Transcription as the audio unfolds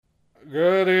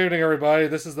Good evening, everybody.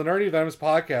 This is the Nerdy VENOMS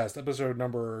podcast, episode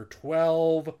number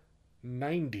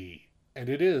 1290, and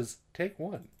it is take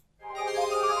one.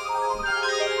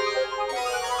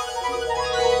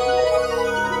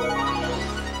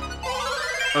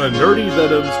 A Nerdy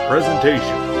VENOMS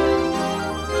presentation.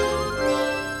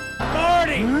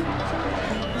 Marty!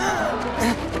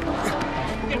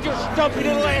 Get your stumpy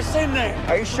little ass in there!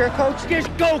 Are you sure, Coach? Just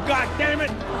go,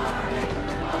 goddammit!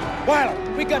 Well,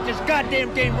 we got this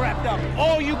goddamn game wrapped up.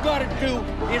 All you gotta do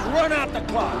is run out the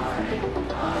clock.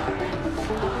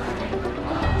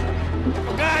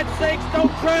 For God's sakes,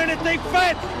 don't try anything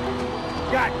fancy!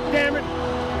 God damn it!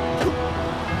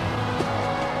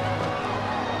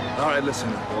 All right, listen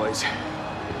up, boys.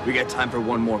 We got time for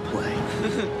one more play.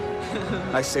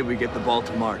 I say we get the ball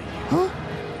to Marty. Huh?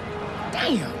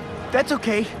 Damn. That's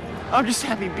okay. I'm just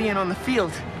happy being on the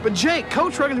field. But Jake,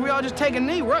 Coach reckons we all just take a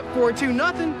knee. We're up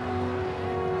 4-2-0.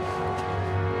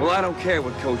 Well, I don't care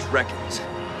what Coach reckons.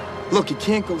 Look, you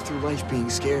can't go through life being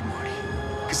scared, Marty.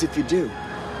 Because if you do,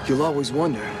 you'll always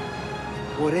wonder,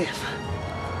 what if?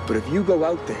 But if you go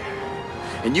out there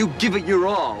and you give it your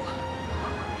all,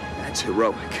 that's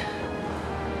heroic.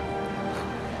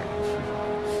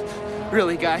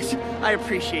 Really, guys, I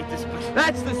appreciate this, but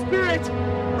that's the spirit.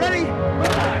 Ready?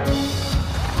 Run!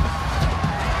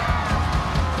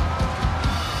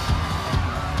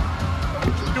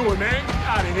 What you doing, man? Get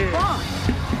out of here. Come on.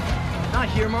 Not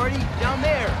here, Marty. Down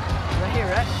there. Right here,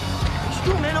 right? What you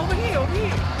doing, man? Over here, over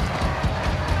here.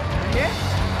 Right here?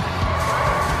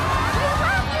 We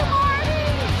love you, Marty!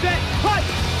 Set, cut!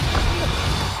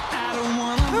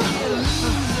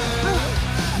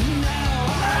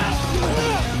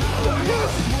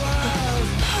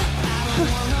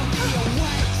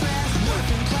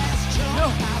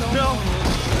 No.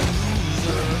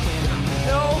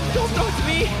 No, don't throw it to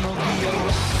me.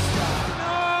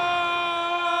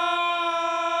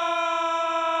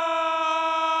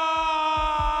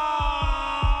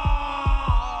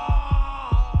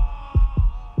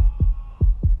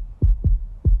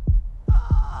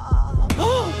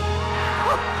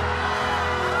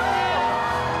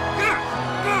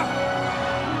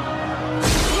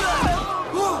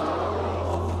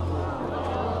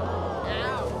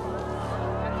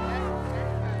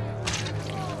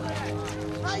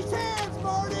 Nice hands,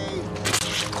 Marty!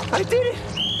 I did it.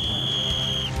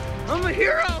 I'm a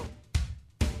hero.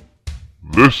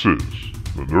 This is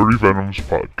the Nerdy VENOMS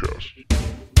podcast.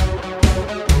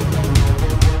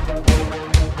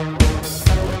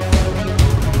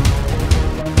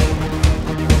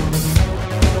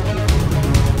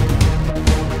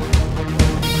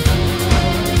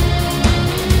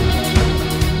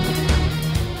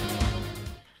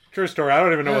 True story. I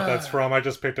don't even know what that's from. I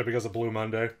just picked it because of Blue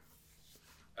Monday.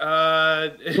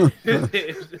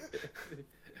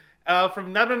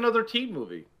 From Not Another Teen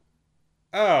Movie.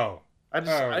 Oh.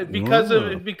 Because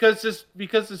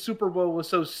the Super Bowl was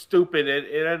so stupid,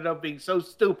 it ended up being so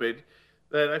stupid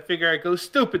that I figure I go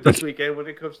stupid this weekend when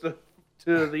it comes to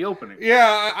the opening.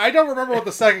 Yeah, I don't remember what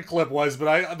the second clip was,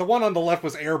 but the one on the left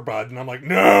was Air Bud, and I'm like,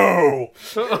 no!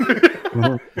 All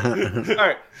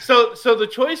right, so the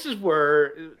choices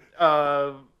were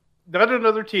Not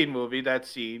Another Teen Movie, that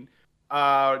scene,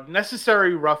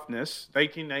 Necessary Roughness,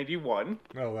 1991.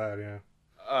 Oh, that, yeah.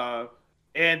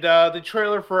 And the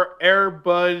trailer for Air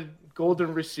Bud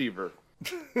Golden Receiver.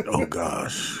 Oh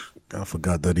gosh, I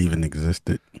forgot that even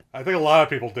existed. I think a lot of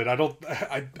people did. I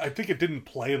think it didn't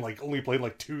play only played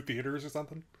like 2 theaters or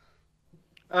something.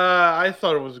 I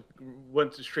thought it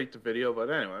went straight to video, but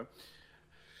anyway.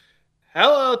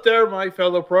 Hello out there, my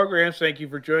fellow programs. Thank you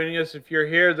for joining us. If you're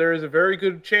here, there is a very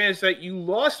good chance that you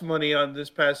lost money on this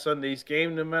past Sunday's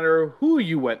game, no matter who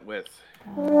you went with.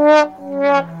 Yeah,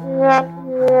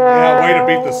 way to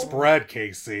beat the spread,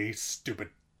 KC. Stupid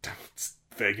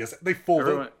Vegas. They fooled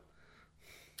it.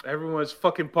 Everyone's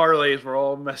fucking parlays were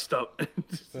all messed up.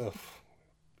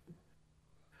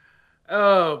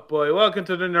 Oh boy, welcome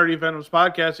to the Nerdy VENOMS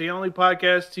podcast, the only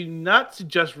podcast to not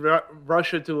suggest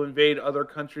Russia to invade other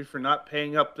countries for not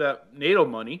paying up that NATO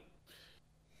money.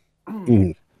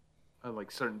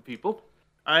 Unlike certain people.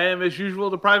 I am, as usual,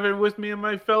 the private with me and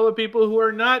my fellow people who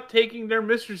are not taking their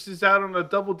mistresses out on a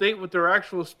double date with their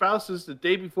actual spouses the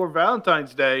day before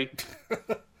Valentine's Day.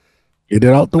 Get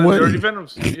it out the way. Nerdy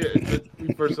VENOMS. Yeah,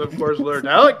 we first, of course, learned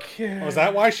Alec. Oh, is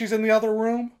that why she's in the other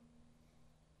room?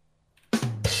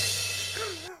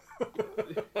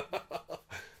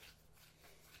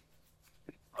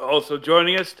 Also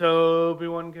joining us,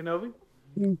 Obi-Wan Kenobi.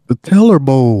 The Teller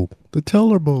Bowl. The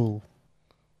Teller Bowl.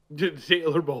 The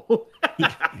Taylor Bowl.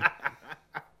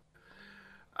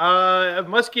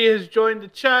 Muskie has joined the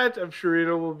chat. I'm sure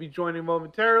Rito will be joining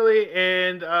momentarily.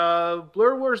 And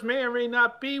Blur Wars may or may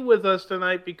not be with us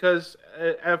tonight because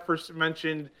at first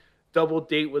mentioned double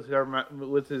date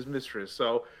with his mistress.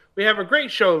 So we have a great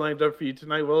show lined up for you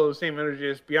tonight. We'll have the same energy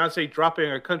as Beyonce dropping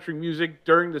her country music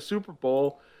during the Super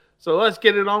Bowl. So let's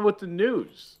get it on with the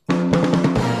news.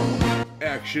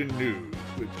 Action News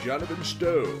with Jonathan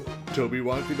Stowe.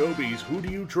 Obi-Wan Kenobi's Who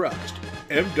Do You Trust?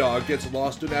 M-Dog gets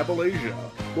lost in Appalachia.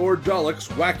 Lord Dalek's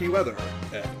wacky weather.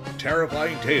 And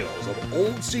terrifying tales of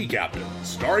old sea captains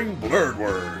starring Blurred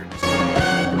Words.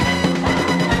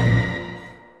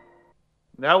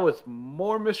 Now with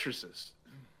more mistresses.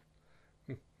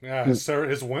 Yeah, sir,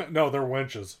 no, they're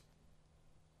wenches.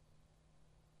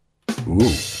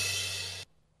 Ooh.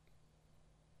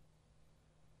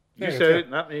 You said it,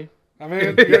 not me. I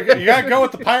mean, you gotta go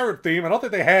with the pirate theme. I don't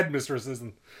think they had mistresses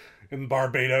in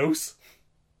Barbados.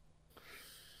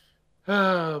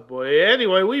 Oh, boy.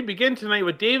 Anyway, we begin tonight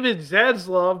with David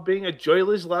Zaslav being a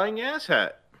joyless lying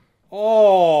asshat.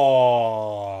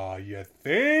 Oh, you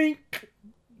think?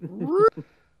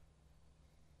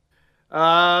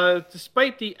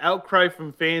 Despite the outcry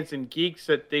from fans and geeks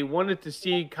that they wanted to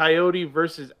see Coyote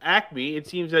versus Acme, it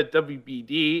seems that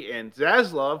WBD and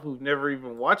Zaslav, who've never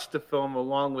even watched the film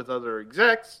along with other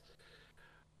execs,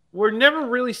 were never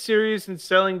really serious in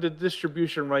selling the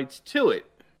distribution rights to it.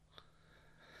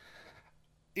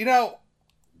 You know,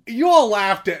 you all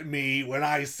laughed at me when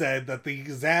I said that the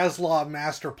Zaslav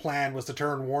master plan was to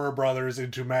turn Warner Brothers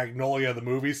into Magnolia, the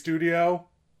movie studio.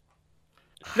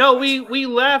 No, we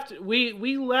laughed.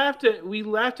 We laughed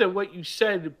at what you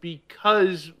said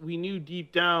because we knew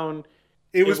deep down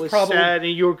it was probably sad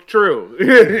and you're true.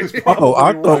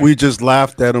 I thought we just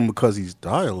laughed at him because he's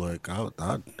dialect.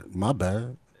 My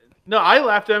bad. No, I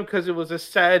laughed at him because it was a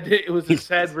sad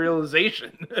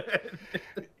realization.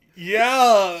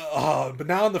 Yeah, but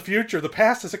now in the future, the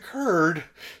past has occurred.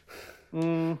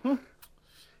 Mm-hmm.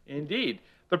 Indeed.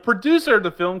 The producer of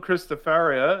the film, Chris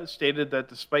Faria, stated that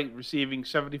despite receiving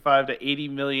 $75 to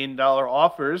 $80 million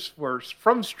offers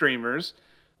from streamers,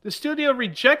 the studio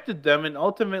rejected them and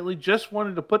ultimately just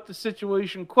wanted to put the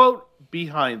situation, quote,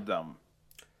 behind them.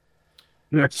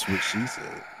 That's what she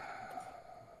said.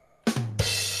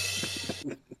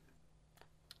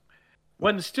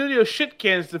 When the studio shit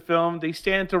cans the film, they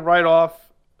stand to write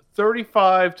off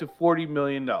 $35 to $40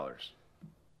 million.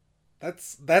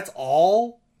 That's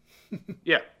all?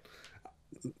 Yeah.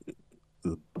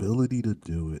 The ability to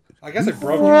do it. I guess it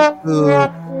broke.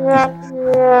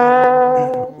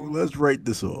 Let's write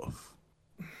this off.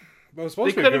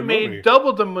 They could have made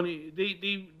double the money.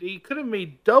 They could have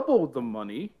made double the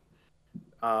money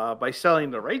by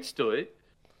selling the rights to it.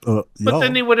 But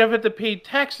then they would have had to pay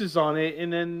taxes on it,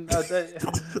 and then so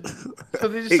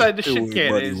they decided to shit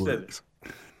can it instead.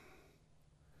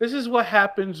 This is what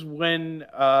happens when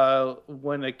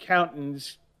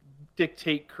accountants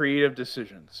dictate creative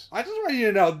decisions. I just want you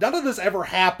to know, none of this ever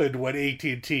happened when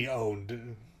AT&T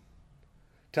owned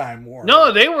Time Warner.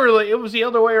 No, they were like, it was the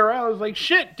other way around. It was like,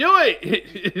 shit, do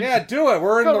it. Yeah, do it.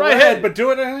 We're in the red, but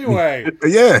do it anyway.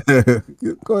 Yeah,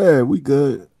 go ahead. We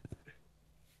good.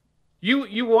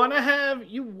 You want to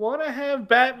have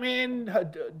Batman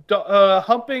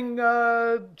humping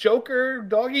Joker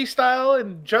doggy style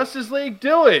in Justice League?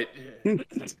 Do it.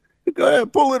 Go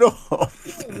ahead, pull it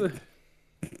off.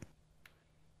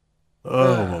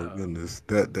 Oh my goodness,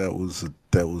 that was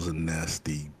a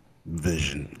nasty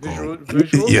vision.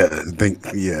 Visual? Yeah,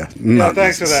 Yeah,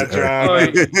 thanks for that,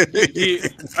 John.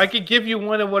 I could give you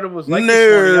one of what it was like. No,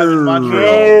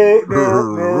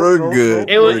 we're good.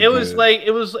 It was like it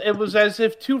was as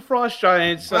if two frost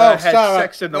giants had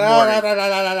sex in the morning.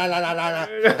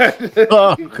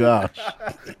 Oh gosh.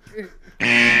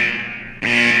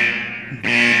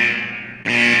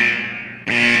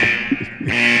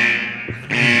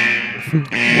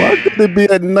 Why could it be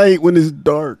at night when it's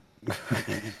dark?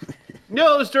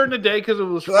 No, it was during the day because it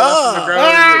was frost on the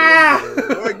ground.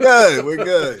 We're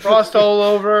good. Frost all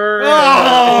over.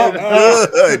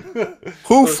 Good.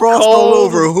 Who frost all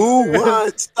over who?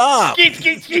 What? Stop.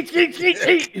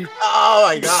 Skeet. Oh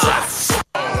my God.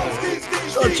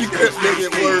 Thought you couldn't make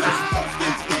it work.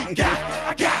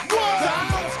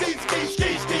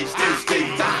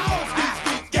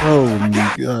 Oh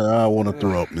my God, I want to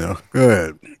throw up now. Go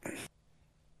ahead.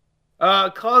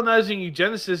 Colonizing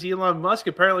eugenicist Elon Musk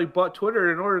apparently bought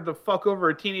Twitter in order to fuck over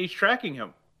a teenage tracking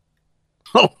him.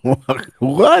 Oh,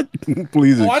 what?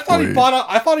 Please explain. I thought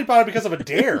he bought it because of a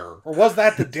dare, or was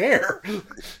that the dare?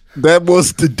 That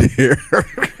was the dare.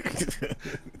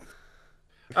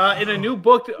 In a new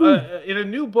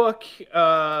book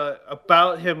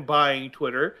about him buying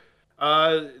Twitter,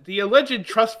 The alleged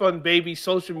trust fund baby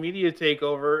social media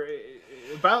takeover.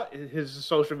 About his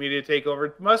social media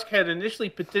takeover, Musk had initially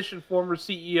petitioned former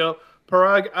CEO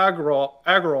Parag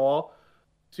Agrawal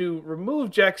to remove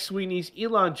Jack Sweeney's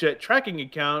Elon Jet tracking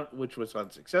account, which was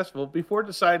unsuccessful, before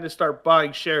deciding to start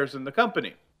buying shares in the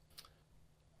company.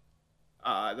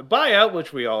 The buyout,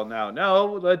 which we all now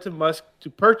know, led to Musk to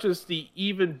purchase the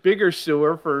even bigger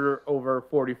sewer for over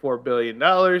 $44 billion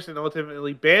and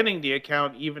ultimately banning the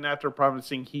account even after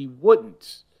promising he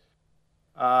wouldn't.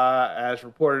 As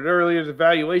reported earlier, the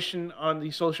valuation on the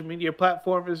social media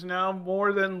platform is now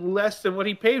less than what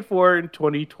he paid for in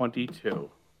 2022.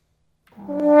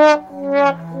 Can't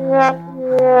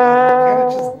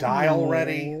it just die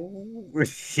already?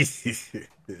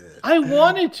 I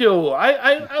wanted to.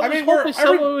 I was hoping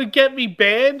someone would get me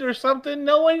banned or something.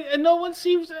 No one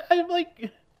seems. I'm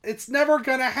like, it's never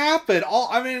gonna happen.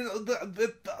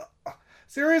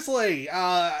 Seriously,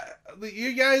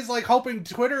 you guys like hoping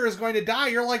Twitter is going to die.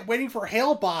 You're like waiting for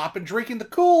Hail Bop and drinking the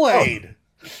Kool-Aid.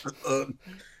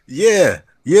 Yeah,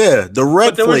 the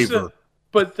red flavor.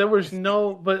 But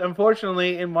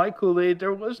unfortunately, in my Kool-Aid,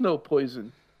 there was no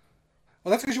poison. Well,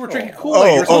 that's because you were drinking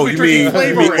Kool-Aid. You're supposed to be drinking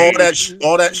Flavor Aid.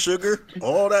 All that sugar?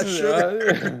 All that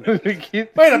sugar?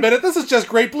 Wait a minute, this is just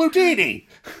Great Blue Dini.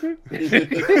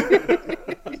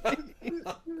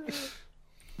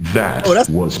 That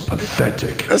was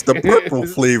pathetic. That's the purple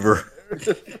flavor.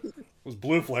 It was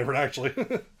blue flavored, actually.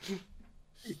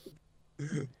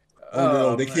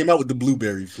 No, they came out with the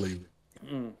blueberry flavor.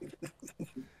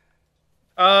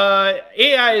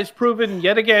 AI has proven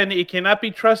yet again it cannot be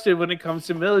trusted when it comes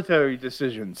to military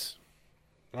decisions.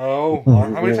 Oh, how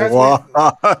many times?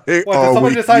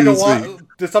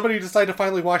 Did somebody decide to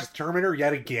finally watch Terminator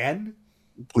yet again?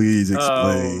 Please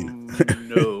explain.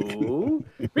 No.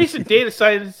 Recent data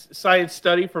science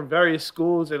study from various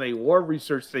schools and a war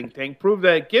research think tank proved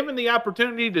that given the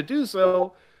opportunity to do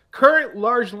so, current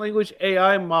large language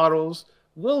AI models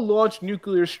will launch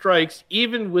nuclear strikes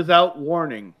even without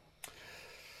warning.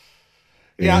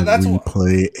 Yeah, that's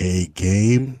play a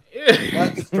game.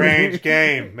 What strange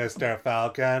game, Mr.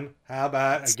 Falcon? How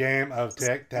about a game of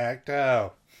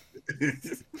tic-tac-toe?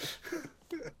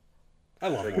 I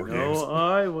love war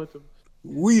games.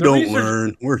 We don't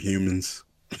learn. We're humans.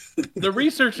 The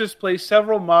researchers placed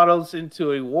several models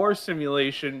into a war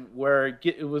simulation where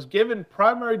it was given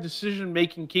primary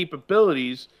decision-making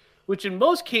capabilities, which in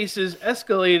most cases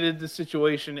escalated the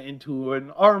situation into an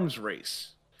arms race.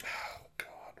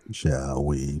 Shall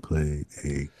we play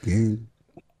a game?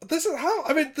 This is how.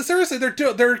 I mean, seriously,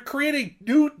 they're creating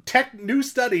new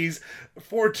studies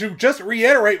to just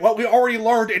reiterate what we already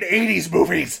learned in 80s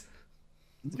movies.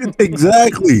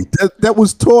 Exactly. That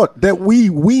was taught. That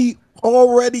we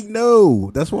already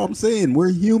know. That's what I'm saying.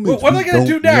 We're humans. What are they going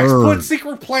to do next? Put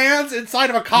secret plans inside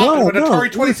of a copy of an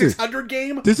Atari 2600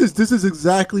 game? This is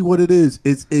exactly what it is.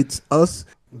 It's us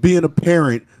being a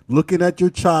parent looking at your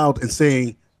child and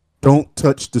saying, "Don't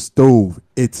touch the stove.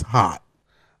 It's hot."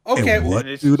 Okay. And what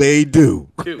do they do?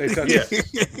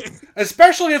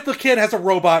 Especially if the kid has a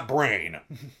robot brain.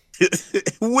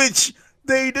 Which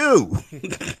they do.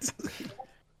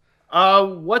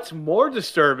 What's more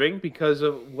disturbing, because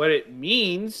of what it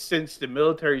means, since the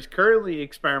military is currently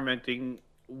experimenting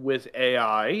with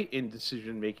AI in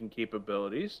decision-making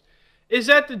capabilities, is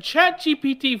that the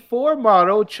ChatGPT-4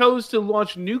 model chose to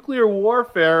launch nuclear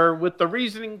warfare with the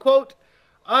reasoning, quote,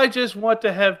 "I just want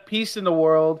to have peace in the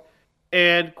world,"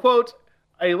 and, quote,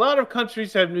 "A lot of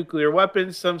countries have nuclear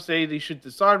weapons. Some say they should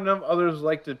disarm them. Others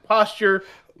like to posture.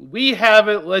 We have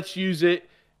it. Let's use it,"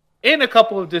 in a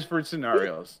couple of different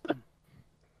scenarios.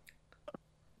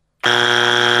 You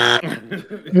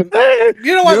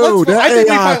know what?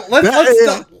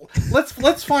 Let's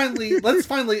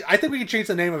finally. I think we can change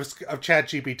the name of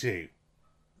ChatGPT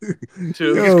to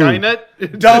Skynet.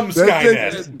 Dumb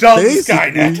Skynet. Dumb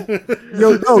Skynet.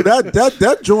 No,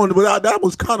 that joined, but that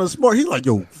was kind of smart. He's like,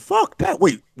 yo, fuck that.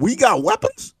 Wait, we got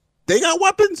weapons? They got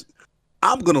weapons?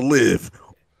 I'm gonna live.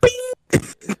 Bing.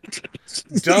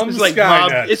 Dumb it's like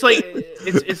Skynet.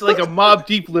 It's like a Mob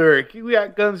Deep lyric. We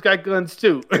got guns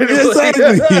too.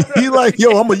 Exactly. He like,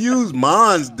 yo, I'm gonna use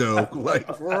mines though, like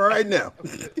right now.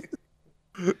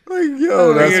 Like,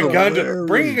 yo,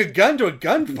 bringing a gun to a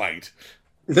gunfight.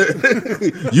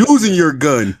 Using your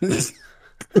gun.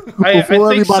 I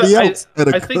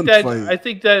think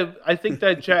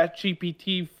that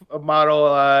ChatGPT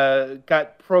model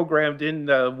got programmed in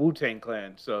the Wu-Tang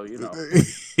Clan, so you know.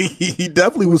 He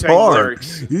definitely was hard.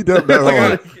 He definitely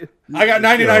hard. I got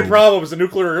 99 problems. A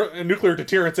nuclear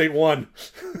deterrence ain't one.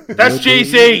 That's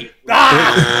JC.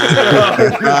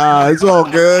 It's all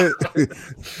good.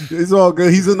 It's all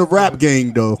good. He's in the rap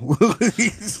gang though.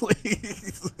 he's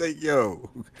like, yo.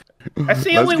 That's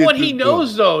the only one he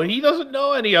knows, though. He doesn't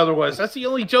know any other ones. That's the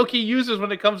only joke he uses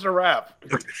when it comes to rap.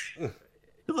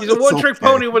 He's a one-trick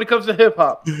pony when it comes to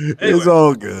hip-hop. Anyway. It's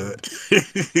all good.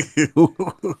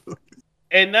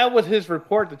 And now with his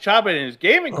report to Chaba in his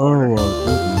gaming corner.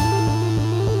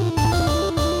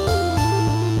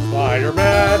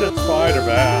 Spider-Man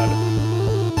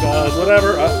does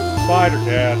whatever a spider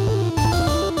can.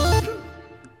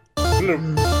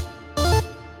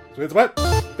 It's what?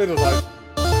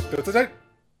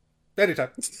 Anytime.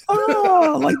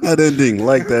 I like that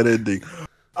ending.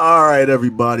 All right,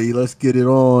 everybody, let's get it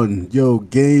on. Yo,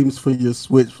 games for your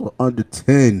Switch for under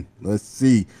 10. Let's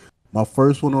see. My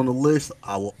first one on the list,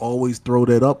 I will always throw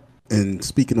that up. And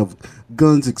speaking of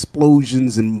guns,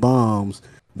 explosions, and bombs,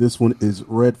 this one is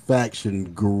Red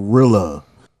Faction Guerrilla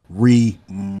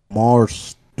Remaster.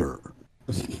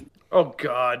 Oh,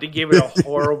 God, they gave it a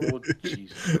horrible...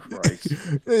 Jesus Christ.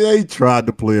 They tried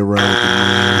to play around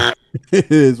with it.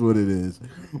 It is what it is.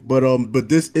 But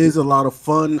this is a lot of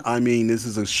fun. I mean, this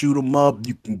is a shoot 'em up.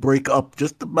 You can break up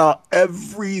just about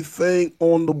everything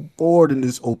on the board in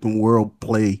this open world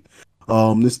play.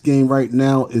 This game right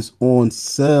now is on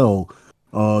sale.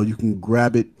 You can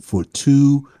grab it for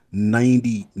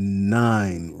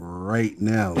 $2.99 right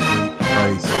now. Great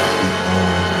price.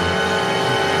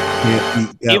 Can't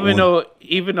beat that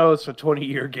even though it's a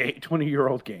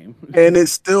 20-year-old game, and it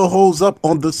still holds up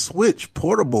on the Switch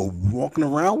portable. Walking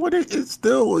around with it, it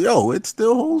still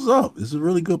holds up. It's a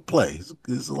really good play.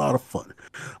 It's a lot of fun.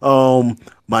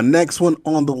 My next one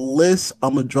on the list,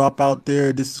 I'm gonna drop out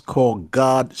there. This is called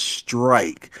God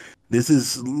Strike. This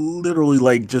is literally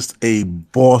like just a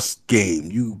boss game.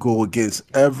 You go against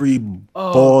every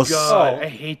boss. Oh God, I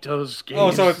hate those games.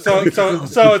 Oh, so it's like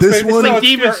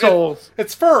Demon Souls.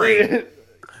 It's furry.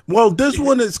 Well, this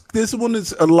one is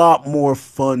a lot more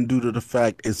fun due to the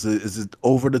fact it's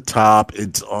over the top.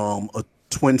 It's a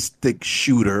twin stick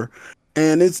shooter,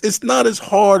 and it's not as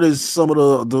hard as some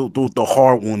of the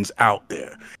hard ones out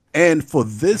there. And for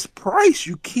this price,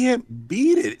 you can't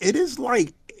beat it. It is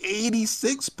like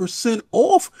 86%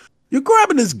 off. You're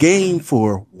grabbing this game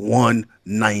for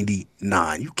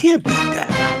 $199. You can't beat that.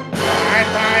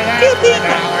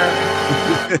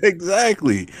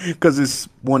 Exactly, because it's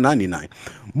 $199.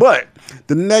 But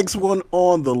the next one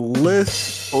on the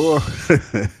list, or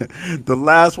the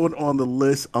last one on the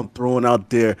list, I'm throwing out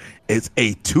there, is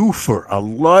a twofer. I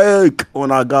like when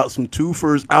I got some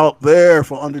twofers out there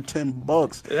for under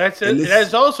 $10. That's it.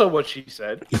 That's also what she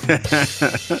said.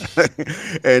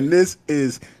 And this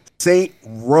is Saint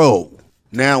Row.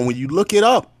 Now, when you look it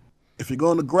up, if you're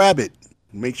going to grab it,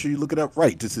 make sure you look it up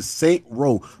right. This is Saint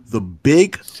Row, the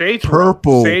big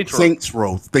purple Saints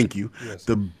Row. Thank you. Yes.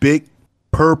 The big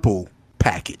purple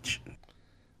package.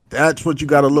 That's what you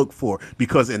got to look for,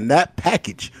 because in that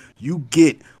package you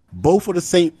get both of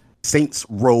the Saints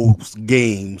Row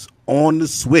games on the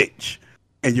Switch,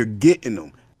 and you're getting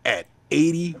them at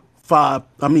 95%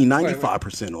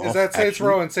 off. Is that Saints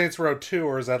Row and Saints Row 2,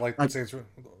 or is that like Saints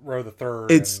Row the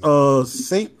third? It's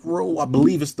Saint Row, I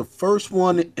believe it's the first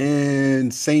one,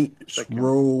 and Saints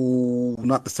Row,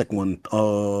 not the second one.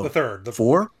 The third. The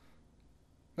 4?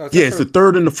 No, it's the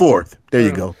third and the fourth. There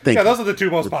you go. Thank you. Those are the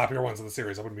two most popular ones in the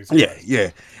series. I wouldn't be surprised. Yeah.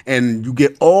 And you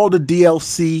get all the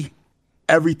DLC,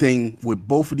 everything with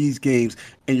both of these games,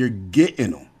 and you're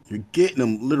getting them. You're getting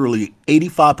them literally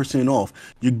 85% off.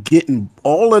 You're getting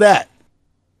all of that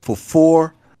for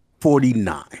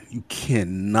 $4.49. You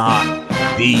cannot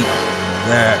beat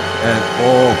that at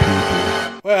all,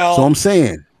 people. Well, so I'm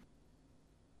saying,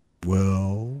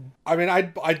 I mean, I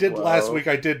did last week.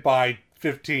 I did buy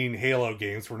 15 Halo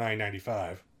games for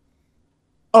 $9.95.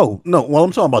 Oh no! Well,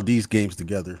 I'm talking about these games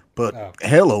together, but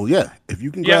Halo, yeah. If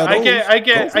you can, I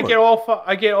get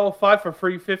all five for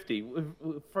free 50.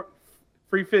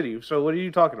 Free 50. So what are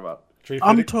you talking about?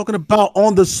 I'm talking about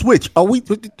on the Switch.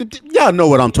 Y'all know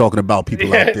what I'm talking about,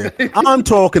 people out there. I'm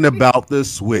talking about the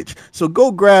Switch. So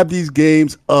go grab these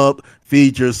games up,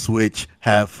 feed your Switch,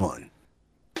 have fun.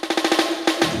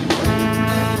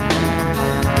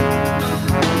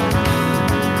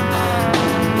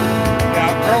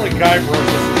 Apparently Guy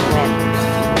versus Drunk.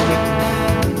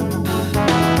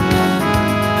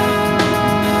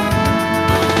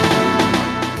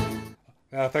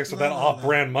 Thanks for that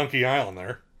off-brand Monkey Island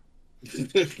there.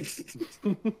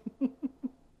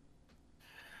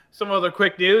 Some other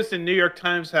quick news. The New York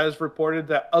Times has reported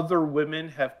that other women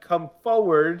have come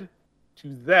forward to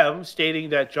them, stating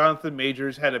that Jonathan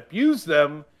Majors had abused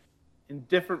them in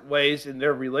different ways in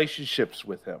their relationships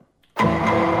with him.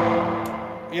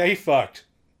 Yeah, he fucked.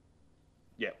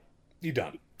 Yeah. He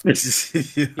done.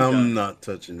 I'm not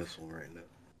touching this one right now.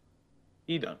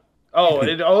 He done. Oh,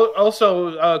 and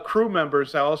also crew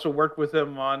members that also worked with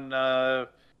him on the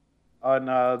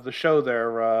show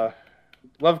there,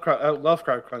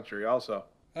 Lovecraft Country also.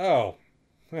 Oh.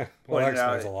 Well, that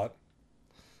explains a lot.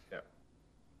 Yeah.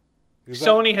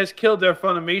 Sony has killed their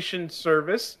Funimation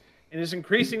service and is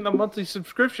increasing the monthly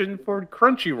subscription for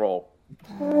Crunchyroll.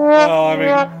 Well, I mean,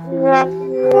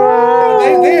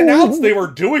 they announced they were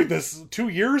doing this 2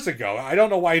 years ago. I don't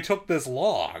know why it took this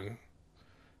long.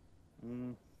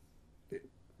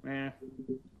 Meh.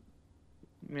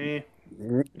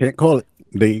 Can't call it.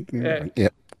 Can't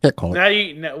call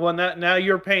it. Now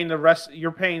you're paying the rest.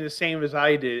 You're paying the same as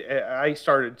I did. I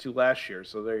started to last year,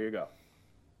 so there you go.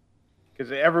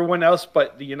 Because everyone else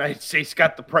but the United States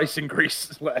got the price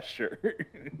increase last year.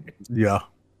 Yeah.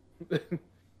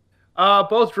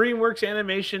 Both DreamWorks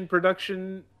Animation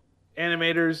production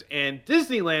animators and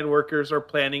Disneyland workers are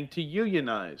planning to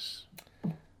unionize.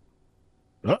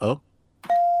 Uh-oh.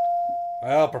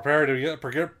 Well, prepare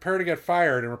to get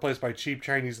fired and replaced by cheap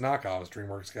Chinese knockoffs,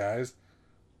 DreamWorks guys.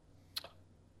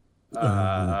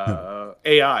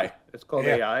 AI. It's called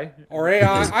AI. Or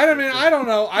AI. I don't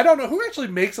know. I don't know who actually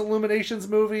makes Illuminations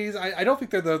movies. I don't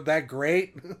think they're that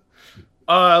great.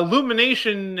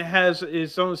 Illumination has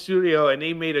its own studio, and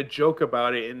they made a joke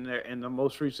about it in the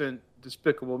most recent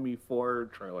Despicable Me 4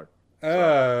 trailer.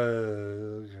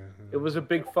 So it was a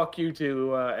big fuck you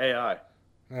to AI.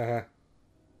 Uh-huh.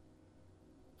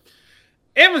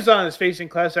 Amazon is facing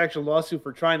class action lawsuit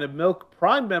for trying to milk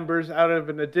Prime members out of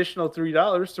an additional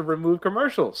 $3 to remove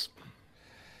commercials.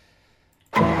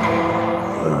 Wow.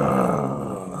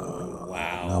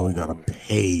 Now we gotta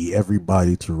pay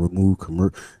everybody to remove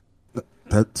commercial.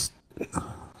 That's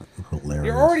hilarious.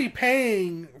 You're already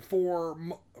paying for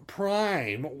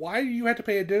Prime. Why do you have to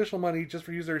pay additional money just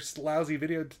for using their lousy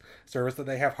video service that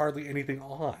they have hardly anything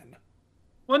on?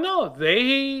 Well, no,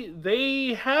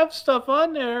 they have stuff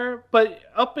on there, but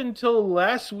up until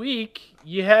last week,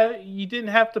 you didn't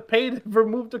have to pay to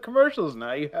remove the commercials.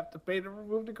 Now you have to pay to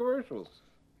remove the commercials.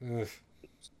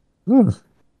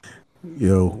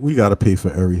 Yo, we gotta pay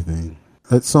for everything.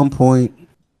 At some point,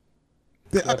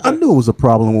 I knew it was a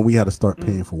problem when we had to start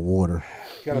paying for water.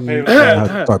 You gotta pay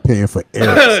for start paying for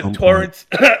air. Torrents.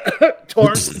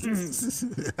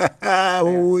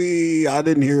 I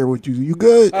didn't hear what you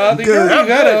good.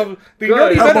 The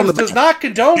Nerdy Venoms does not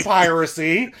condone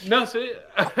piracy. No, see,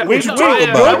 I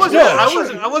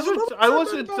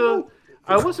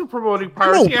wasn't promoting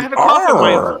piracy. I had a cough in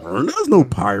my. There's no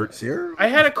pirates here. I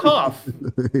had a cough.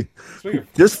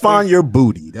 Just find your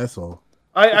booty. That's all.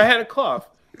 I had a cough.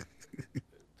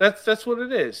 That's what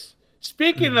it is.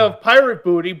 Speaking of pirate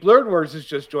booty, Blurred Words has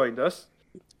just joined us.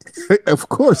 Of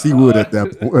course he would at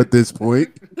this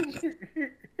point.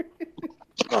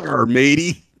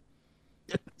 Matey.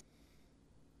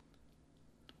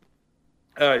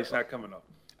 He's not coming up.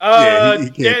 He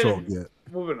can't talk yet.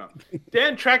 Moving on.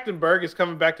 Dan Trachtenberg is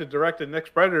coming back to direct the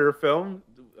next Predator film,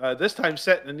 this time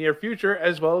set in the near future,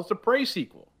 as well as the Prey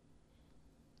sequel.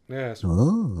 Yes.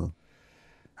 Oh.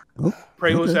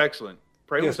 Prey was excellent.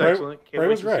 Prey was excellent. Can't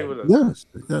wait to see what it is. Yes,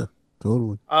 yeah,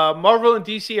 totally. Marvel and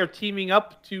DC are teaming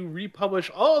up to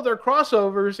republish all of their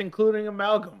crossovers, including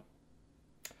Amalgam.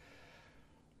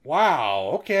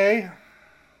 Wow, okay.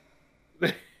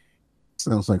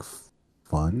 Sounds like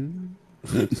fun.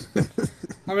 I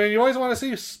mean, you always want to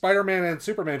see Spider-Man and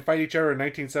Superman fight each other in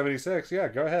 1976. Yeah,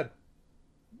 go ahead.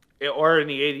 Or in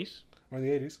the 80s. Or in the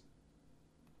 80s.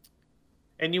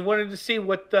 And you wanted to see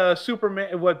what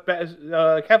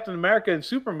Captain America and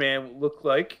Superman looked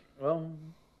like. Well,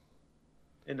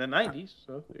 in the 90s.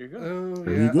 So there you go.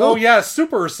 There you go. Oh yeah,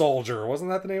 Super Soldier. Wasn't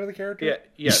that the name of the character? Yeah.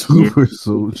 Yes. Super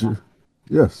Soldier.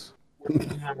 Yes.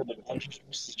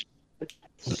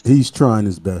 He's trying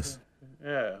his best.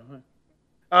 Yeah.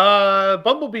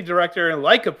 Bumblebee director and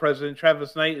Leica president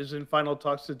Travis Knight is in final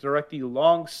talks to direct the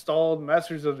long-stalled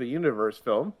Masters of the Universe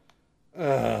film.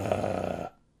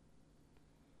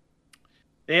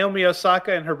 Naomi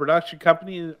Osaka and her production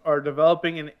company are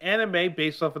developing an anime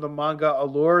based off of the manga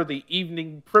Allure the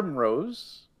Evening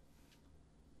Primrose,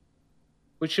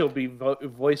 which she'll be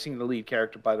voicing the lead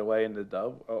character, by the way, in the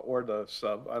dub or the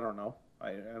sub. I don't know.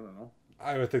 I don't know.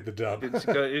 I would think the dub.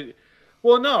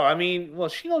 Well, no. I mean,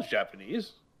 she knows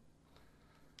Japanese.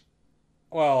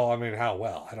 Well, I mean, how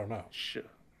well? I don't know.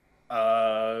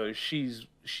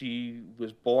 She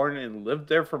was born and lived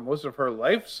there for most of her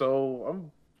life, so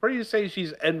I'm pretty to say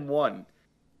she's N1.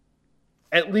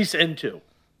 At least end 2.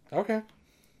 Okay.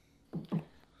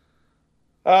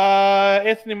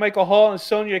 Anthony Michael Hall and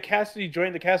Sonia Cassidy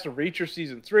joined the cast of Reacher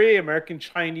Season 3. American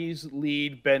Chinese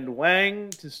lead Ben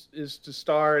Wang is to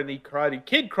star in the Karate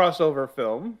Kid crossover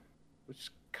film, which is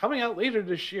coming out later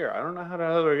this year. I don't know how the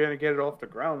hell they're going to get it off the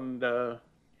ground and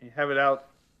have it out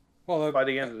by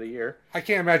the end of the year. I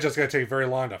can't imagine it's going to take very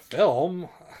long to film.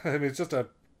 I mean,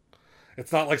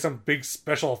 it's not like some big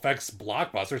special effects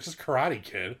blockbuster. It's just Karate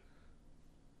Kid.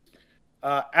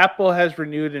 Apple has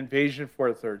renewed Invasion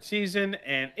for the 3rd season,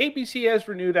 and ABC has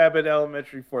renewed Abbott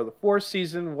Elementary for the 4th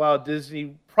season, while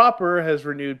Disney proper has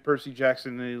renewed Percy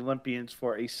Jackson and the Olympians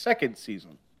for a 2nd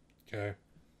season. Okay.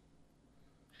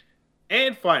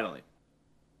 And finally,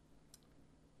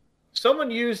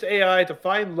 someone used AI to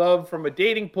find love from a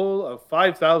dating pool of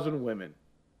 5,000 women.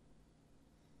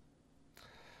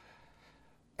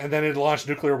 And then it launched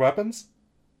nuclear weapons?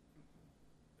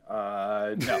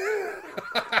 No.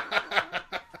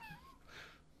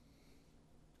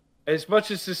 As much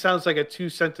as this sounds like a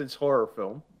 2-sentence horror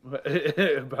film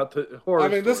about the horror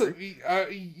story. This is,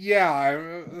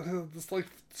 this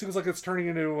seems like it's turning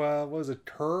into, what is it,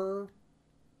 Tur?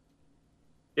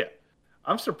 Yeah.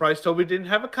 I'm surprised Toby didn't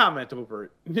have a comment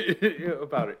over it,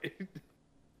 about it.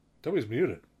 Toby's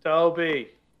muted. Toby,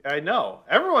 I know.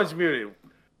 Everyone's muted.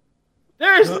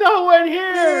 There's no one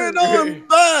here! And I'm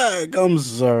back! I'm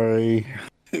sorry.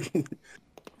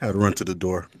 Had to run to the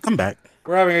door. I'm back.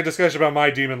 We're having a discussion about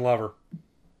my demon lover.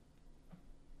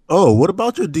 Oh, what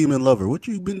about your demon lover? What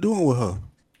you been doing with her?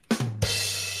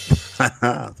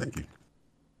 Thank you.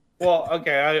 Well,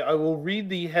 okay, I will read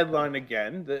the headline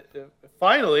again.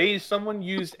 Finally, someone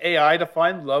used AI to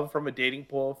find love from a dating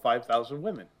pool of 5,000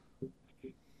 women.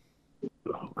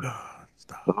 Oh, God.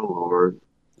 Stop. Oh, Lord.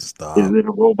 Stop. Is it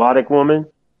a robotic woman?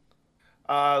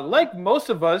 Like most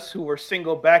of us who were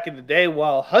single back in the day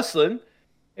while hustling,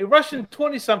 a Russian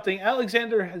 20-something,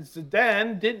 Alexander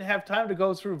Zidane, didn't have time to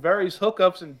go through various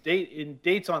hookups and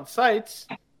dates on sites.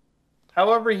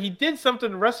 However, he did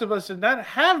something the rest of us did not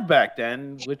have back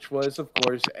then, which was, of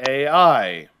course,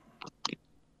 AI.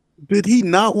 Did he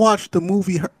not watch the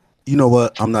movie? You know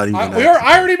what? I'm not even.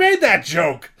 I already made that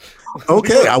joke.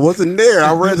 Okay, I wasn't there.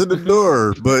 I ran to the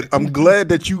door, but I'm glad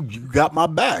that you got my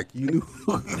back. You knew.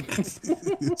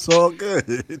 It's all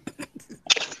good.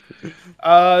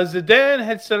 Zidane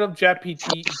had set up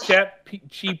ChatGPT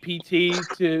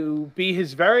to be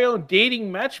his very own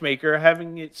dating matchmaker,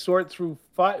 having it sort through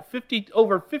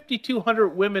over 5,200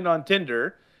 women on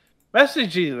Tinder,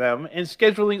 messaging them, and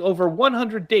scheduling over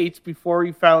 100 dates before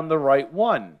he found the right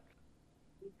one.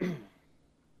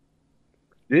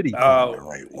 Did he find the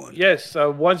right one? Yes.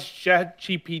 Once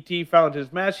ChatGPT found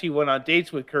his match, he went on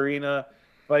dates with Karina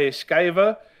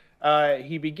Vayaskeva.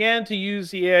 He began to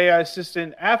use the AI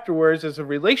assistant afterwards as a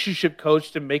relationship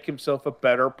coach to make himself a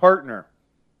better partner.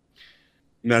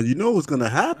 Now, you know what's going to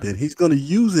happen. He's going to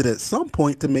use it at some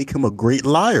point to make him a great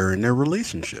liar in their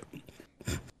relationship.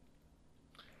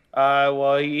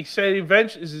 Well, he said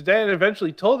Zidane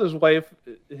eventually told his wife,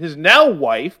 his now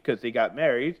wife, because they got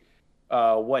married,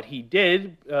 what he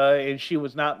did, and she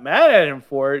was not mad at him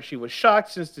for it. She was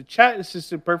shocked since the chat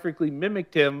assistant perfectly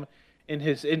mimicked him in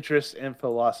his interests and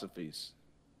philosophies.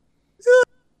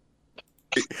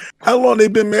 How long they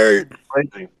been married?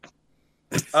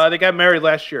 They got married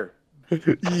last year.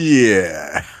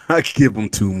 Yeah, I give them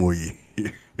 2 more years.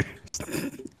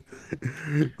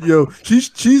 Yo,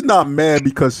 she's not mad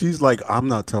because she's like, I'm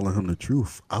not telling him the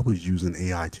truth. I was using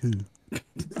AI too.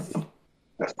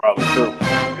 That's probably true.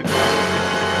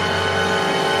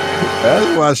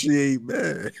 That's why she ain't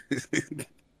mad.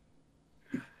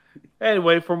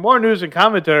 Anyway, for more news and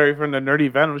commentary from the Nerdy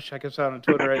Venoms, check us out on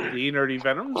Twitter at the Nerdy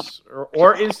Venoms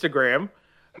or Instagram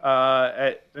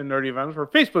at the Nerdy Venoms or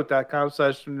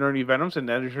Facebook.com/Nerdy Venoms, and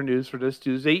that is your news for this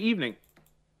Tuesday evening.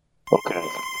 Okay,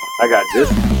 I got this.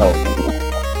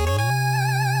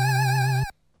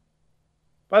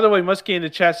 By the way, Muskie in the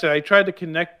chat said, I tried to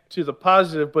connect to the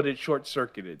positive, but it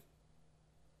short-circuited.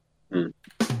 I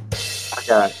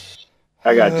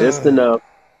got just enough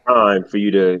time for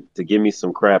you to give me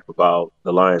some crap about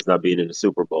the Lions not being in the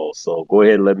Super Bowl. So go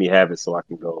ahead and let me have it so I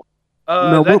can go.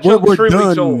 No, we're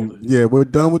done. Yeah, we're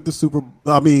done with the Super.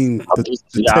 I mean, the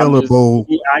Taylor Bowl.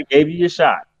 I gave you your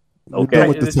shot. Okay, we're done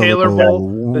with the Taylor Bowl.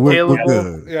 We're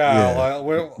good. Yeah,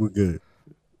 we're good.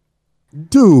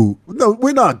 Dude, no,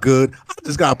 we're not good. I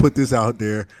just gotta put this out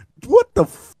there. What the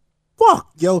fuck,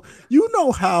 yo? You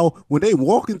know how when they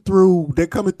walking through, they're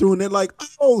coming through and they're like,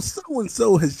 oh, so and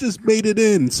so has just made it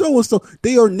in. So and so,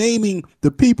 they are naming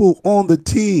the people on the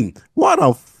team. Why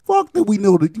the fuck fuck did we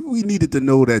know that we needed to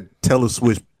know that Taylor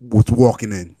Swift was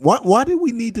walking in? Why did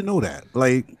we need to know that?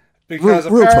 Like, because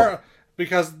real talk.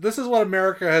 Because this is what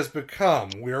America has become.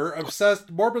 We're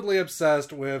obsessed, morbidly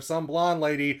obsessed with some blonde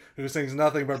lady who sings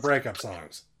nothing but breakup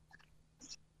songs.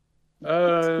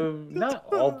 Not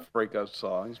all breakup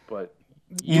songs, but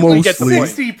mostly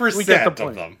 60% of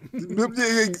them.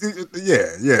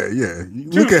 Yeah.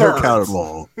 Look at her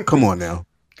catalog. Come on now.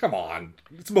 Come on,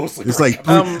 it's mostly. It's like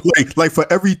like for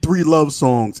every 3 love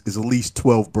songs is at least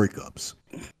 12 breakups.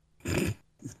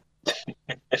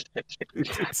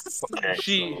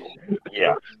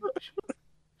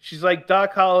 She's like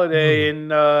Doc Holliday in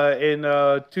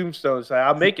Tombstone. Say,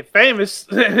 I'll make it famous.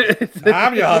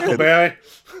 I'm your Huckleberry.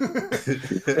 You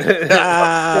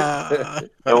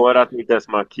know what? I think that's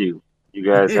my cue. You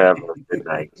guys have a good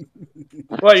night.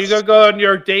 What, you gonna go on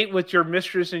your date with your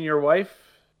mistress and your wife?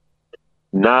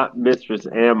 Not mistress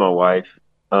and my wife.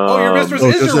 Your mistress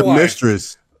is your wife.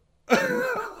 Mistress.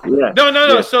 Yeah.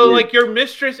 No. So like your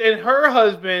mistress and her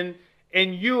husband,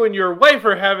 and you and your wife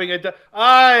are having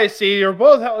I see.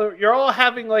 You're all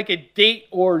having like a date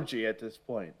orgy at this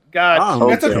point. God,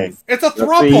 okay. It's a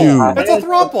throuple. It's a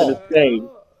throuple.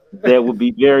 That would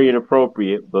be very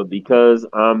inappropriate, but because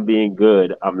I'm being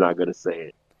good, I'm not going to say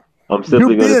it. I'm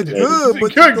simply going to say good,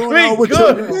 but you're going out with your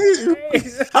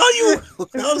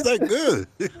how's that good?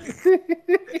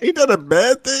 Ain't that a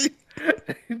bad thing?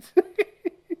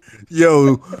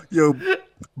 Yo,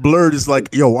 Blurred is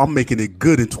like, I'm making it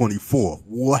good in 24.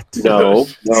 What? No,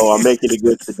 I'm making it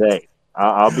good today.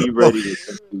 I'll be ready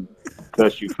to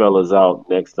cuss you fellas out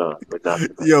next time, but not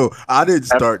today. Yo, I didn't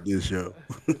start this show.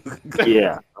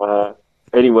 Yeah.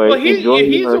 Anyway, enjoy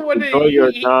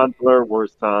your non-Blur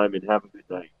worst time and have a good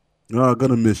night. I'm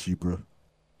gonna miss you, bro.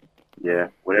 Yeah,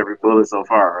 with every bullet so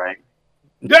far, right?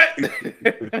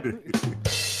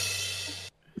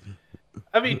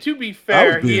 I mean, to be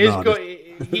fair,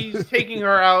 he's taking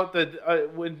her out.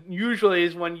 When usually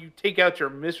is when you take out your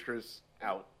mistress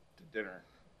out to dinner.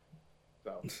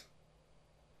 So,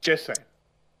 just saying.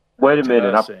 Wait a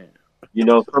minute,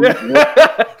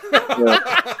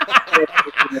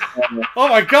 Oh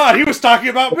my God, he was talking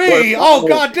about me! Oh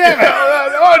God damn it!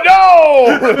 Oh no!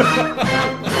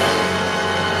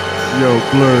 Yo,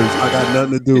 Blurs, I got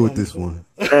nothing to do with this one.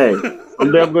 Hey,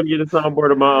 someday I'm gonna get a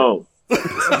soundboard of my own.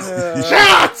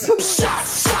 Shots!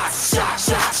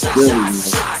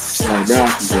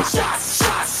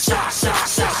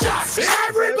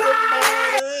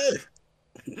 Everybody!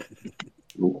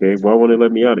 Okay, why won't they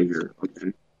let me out of here?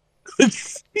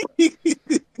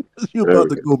 You're about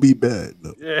to go be bad.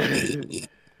 No.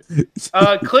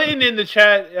 Clinton in the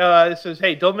chat says,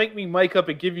 "Hey, don't make me mic up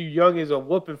and give you Young as a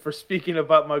whooping for speaking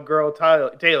about my girl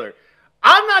Taylor.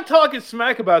 I'm not talking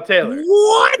smack about Taylor.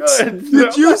 What?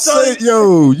 Did you say,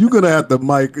 you're going to have to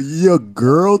mic your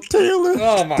girl, Taylor?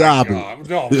 Oh, my God.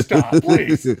 No, stop,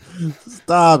 please.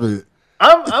 Stop it.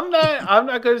 I'm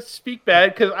not going to speak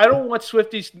bad because I don't want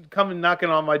Swifties coming knocking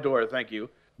on my door. Thank you.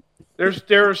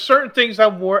 There are certain things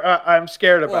I'm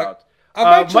scared about.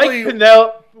 Mike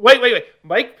Pennell. Wait.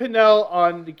 Mike Pennell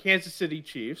on the Kansas City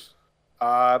Chiefs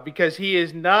because he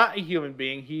is not a human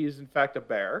being. He is, in fact, a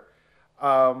bear.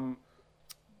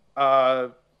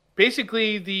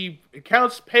 Basically the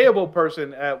accounts payable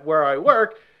person at where I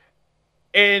work,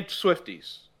 and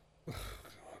Swifties.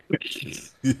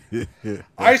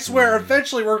 I swear,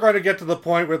 eventually we're going to get to the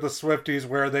point with the Swifties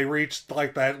where they reach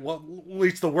like that, well, at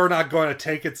least the "we're not going to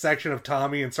take it" section of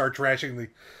Tommy and start trashing the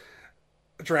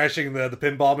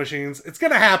pinball machines. It's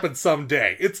going to happen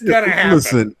someday. It's going to happen.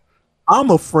 Listen,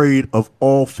 I'm afraid of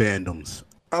all fandoms.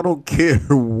 I don't care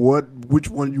which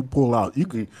one you pull out. You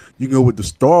can go with the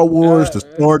Star Wars, the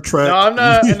Star Trek.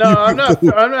 No,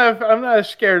 I'm not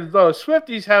scared of those.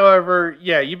 Swifties, however,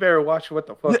 you better watch what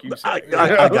the fuck you say.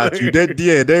 I got you.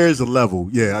 There is a level.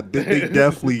 Yeah, they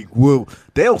definitely will.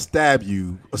 They'll stab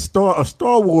you. A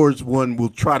Star Wars one will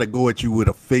try to go at you with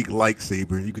a fake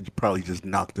lightsaber. You could probably just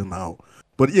knock them out.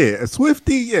 But a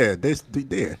Swiftie, they're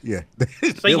there. Yeah.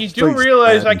 It's like you do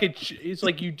realize I could. It's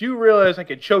like you do realize I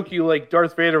could choke you like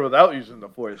Darth Vader without using the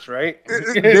Force, right?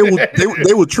 They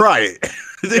will try it.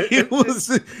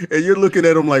 And you're looking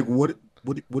at them like, what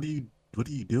are you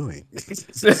doing?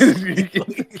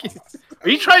 Are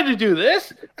you trying to do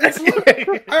this?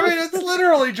 It's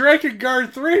literally Drake and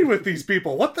Guard 3 with these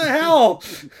people. What the hell?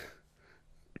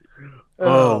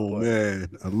 Oh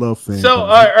man, I love fans. So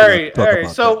all right.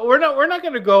 So we're not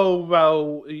going to go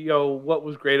about what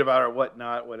was great about it or what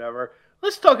not, whatever.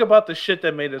 Let's talk about the shit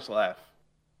that made us laugh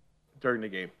during the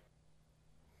game.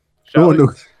 Shall we?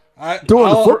 During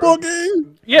the football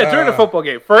game? Yeah, during the football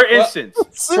game. For instance,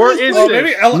 maybe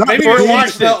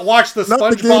watch the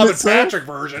SpongeBob and Patrick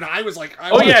version. I was like,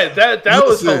 that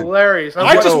was hilarious.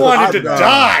 I just wanted to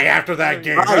die after that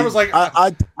game. I was like,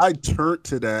 I turned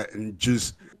to that and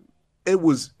just it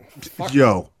was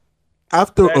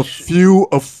after a few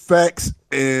effects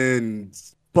and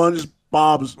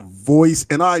SpongeBob's voice,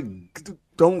 and I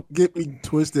don't get me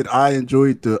twisted, I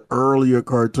enjoyed the earlier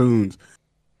cartoons.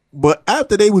 But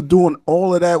after they were doing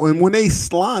all of that, when they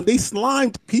slimed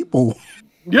people.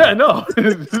 Yeah, no.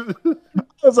 I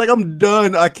was like, I'm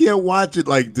done. I can't watch it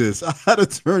like this. I had to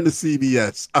turn to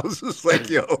CBS. I was just like,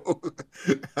 yo,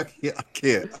 I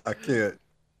can't.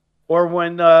 Or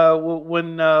when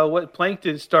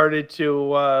Plankton started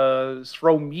to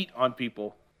throw meat on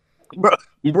people. Bruh.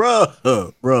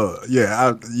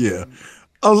 Yeah.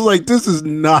 I was like, this is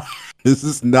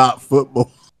not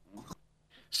football.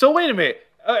 So wait a minute.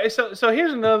 So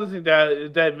here's another thing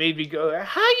that made me go,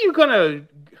 how are you gonna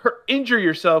injure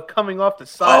yourself coming off the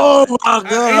sideline? Oh my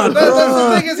god!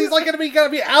 The thing is, he's like gonna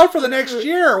be out for the next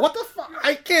year. What the fuck?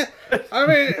 I can't. I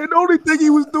mean, the only thing he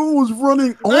was doing was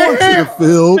running onto the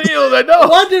field. I know.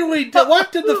 What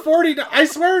did the 40? I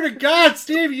swear to God,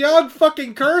 Steve Young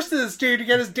fucking cursed this dude to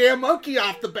get his damn monkey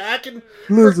off the back and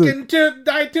freaking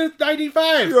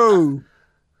 295. Yo,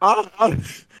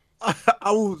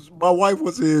 my wife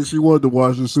was here. She wanted to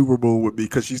watch the Super Bowl with me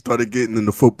because she started getting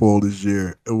into football this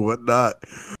year and whatnot.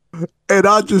 And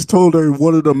I just told her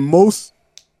one of the most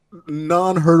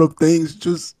non-heard of things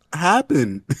just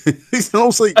happened. I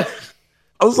was like,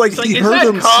 he hurt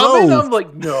himself. Common? I'm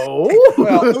like, no.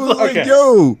 Well, I was like,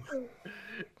 yo,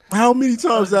 how many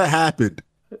times that happened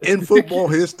in football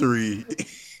history?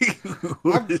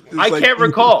 I can't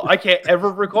recall. I can't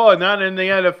ever recall. Not in the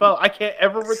NFL. I can't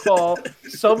ever recall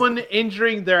someone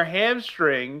injuring their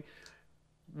hamstring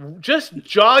just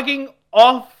jogging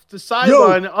off the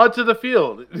sideline onto the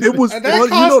field. It was and that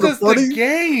cost us the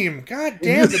game. God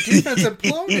damn, the defense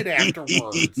imploded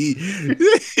afterwards.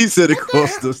 He said it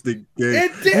cost us the game.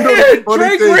 It did.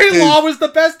 Trey Greenlaw was the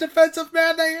best defensive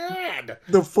man they had.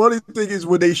 The funny thing is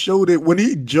when they showed it, when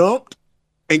he jumped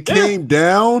and came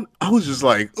down, I was just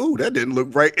like, ooh, that didn't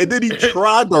look right. And then he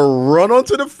tried to run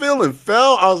onto the field and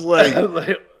fell. I was like,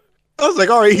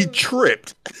 all right, he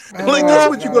tripped. Like, that's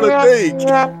what you're gonna think.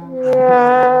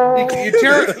 You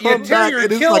tear your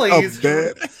Achilles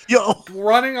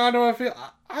running onto a field.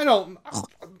 I don't.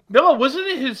 No, wasn't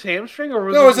it his hamstring or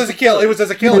was it was his Achilles? It was his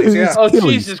Achilles. Yeah. Oh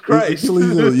Jesus Christ!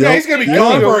 Yeah, he's gonna be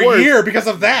gone for a year because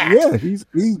of that. Yeah, he's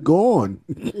gone.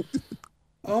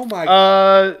 Oh my!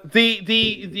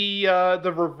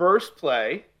 The reverse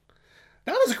play.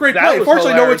 That was a great play.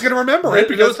 Unfortunately, no one's going to remember it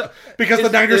because the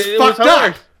Niners fucked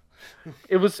up.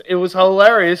 It was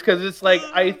hilarious because it's like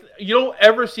you don't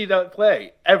ever see that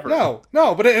play ever. No,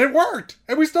 but it worked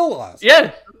and we still lost.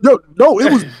 Yeah. No,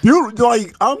 it was beautiful.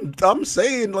 Like I'm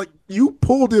saying, like you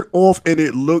pulled it off and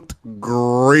it looked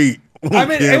great. I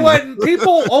mean,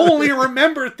 people only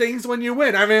remember things when you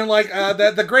win. I mean, like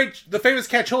the famous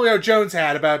catch Julio Jones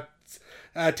had about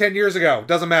 10 years ago.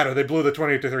 Doesn't matter. They blew the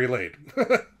 28-3 lead.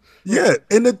 Yeah,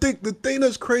 and the thing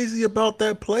that's crazy about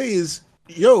that play is,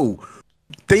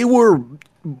 they were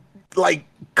like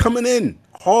coming in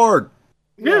hard.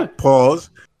 Yeah.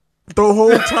 Pause. The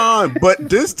whole time, but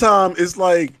this time it's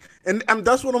like, and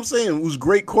that's what I'm saying. It was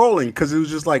great calling because it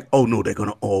was just like, oh no, they're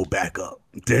gonna all back up.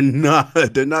 They're not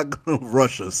gonna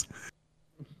rush us.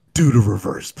 Do the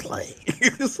reverse play.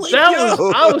 It's like,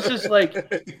 I was just like,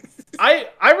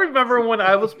 I remember when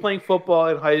I was playing football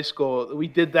in high school, we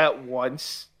did that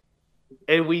once,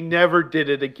 and we never did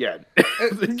it again.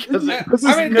 Because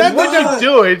what you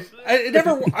do is it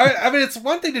never. I mean, it's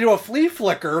one thing to do a flea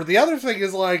flicker. The other thing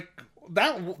is like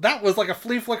that was like a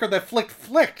flea flicker that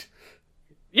flicked.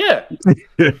 Yeah,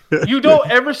 you don't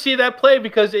ever see that play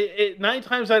because it 9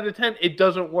 times out of 10 it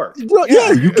doesn't work.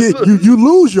 Yeah, you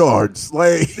lose yards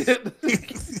like.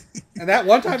 And that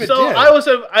one time it did. So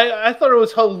I thought it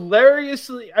was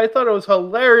hilariously. I thought it was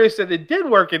hilarious that it did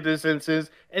work in this instance,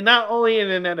 and not only in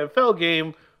an NFL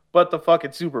game, but the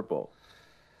fucking Super Bowl.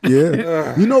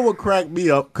 Yeah, you know what cracked me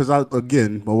up? Because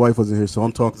my wife wasn't here, so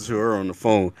I'm talking to her on the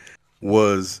phone.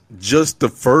 Was just the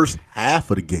first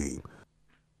half of the game.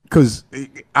 Because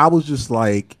I was just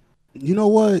like, you know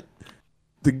what?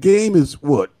 The game is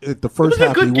what? The first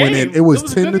half we went in, it was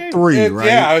 10-3, right?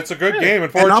 Yeah, it's a good game.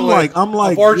 Unfortunately, and I'm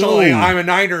like, unfortunately, I'm a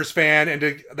Niners fan,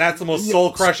 and that's the most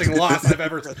soul-crushing loss I've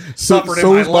ever suffered in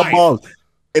my life. Boss.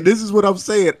 And this is what I'm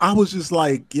saying. I was just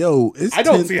like, yo, it's I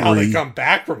don't see how they come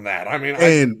back from that. I mean,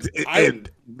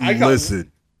 listen,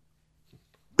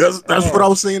 that's what I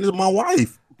was saying to my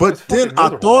wife. But then I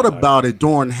thought about it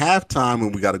during halftime,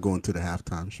 and we got to go into the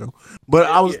halftime show. But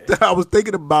I was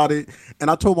thinking about it, and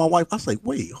I told my wife, I was like,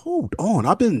 wait, hold on.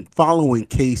 I've been following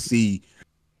KC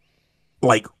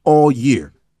like all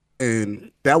year,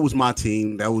 and that was my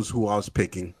team. That was who I was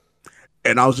picking.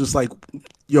 And I was just like,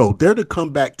 yo, they're the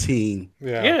comeback team.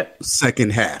 Yeah.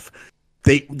 Second half.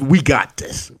 We got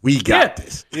this. We got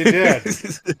this. You did.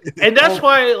 And that's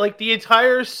why, like, the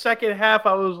entire second half,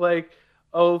 I was like,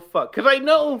 oh, fuck. Because I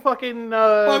know fucking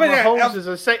Mahomes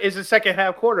is a second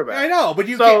half quarterback. I know, but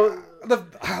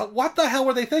what the hell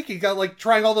were they thinking? Got like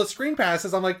trying all those screen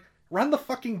passes. I'm like, run the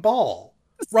fucking ball.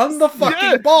 Run the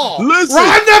fucking ball. Listen,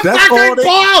 run the fucking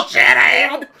ball,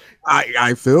 Shanahan.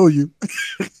 I feel you.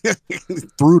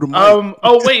 Through the mic.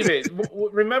 Oh, wait a minute.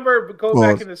 Remember,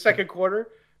 back in the second quarter,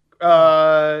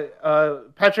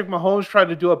 Patrick Mahomes tried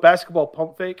to do a basketball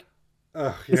pump fake.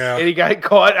 Yeah. And he got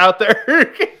caught out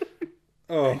there.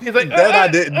 He's like, that I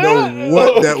didn't know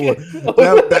what that was.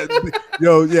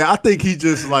 I think he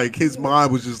just like his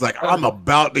mind was just like, I'm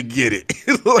about to get it.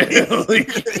 And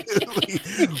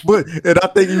I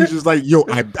think he was just like, yo,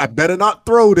 I better not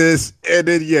throw this. And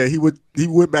then he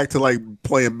went back to like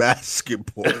playing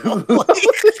basketball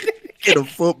in a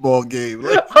football game.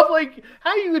 I'm like,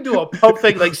 how you gonna do a pump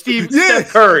fake like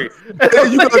Steph Curry?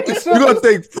 You're gonna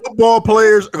think football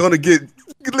players are gonna get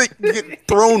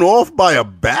thrown off by a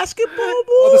basketball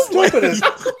ball?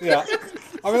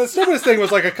 Well, the stupidest thing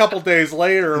was like a couple days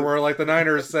later where like the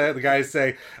guys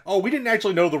say, oh, we didn't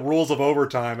actually know the rules of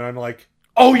overtime. And I'm like,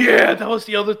 oh yeah, that was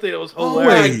the other thing that was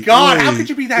hilarious. Oh my God, how could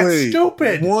you be that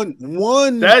stupid?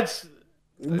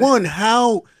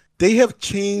 How they have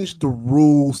changed the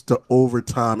rules to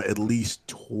overtime at least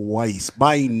twice.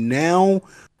 By now,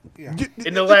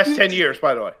 in the last 10 years,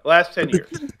 by the way. Last 10 years.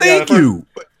 Thank you.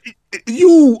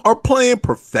 You are playing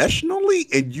professionally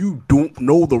and you don't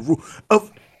know the rule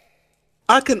of.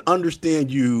 I can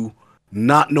understand you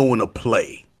not knowing a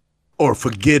play or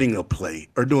forgetting a play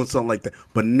or doing something like that,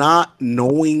 but not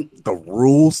knowing the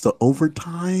rules to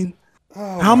overtime.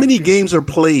 How many games are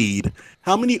played?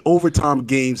 How many overtime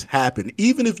games happen?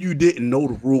 Even if you didn't know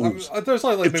the rules,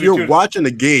 if you're watching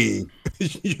a game,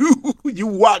 you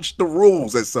watch the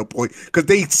rules at some point because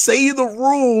they say the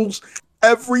rules.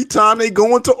 Every time they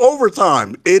go into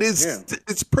overtime,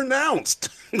 it's pronounced.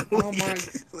 Oh my!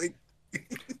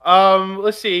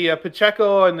 Let's see.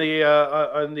 Pacheco on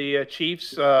the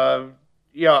Chiefs. I'm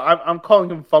calling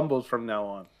him fumbles from now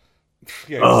on.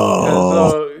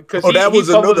 Because that was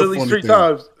another funny 3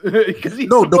 times.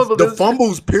 The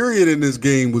fumbles period in this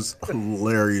game was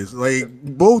hilarious. Like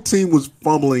both teams was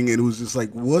fumbling, and it was just like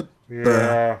what.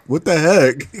 What the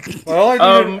heck? Well,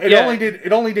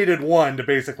 it only needed one to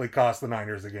basically cost the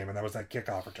Niners the game, and that was that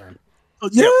kickoff return.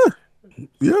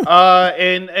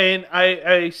 And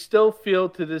I still feel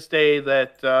to this day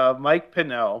that Mike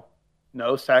Pennell,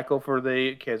 nose tackle for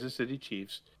the Kansas City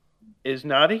Chiefs, is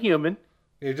not a human.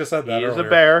 You just said that. He is a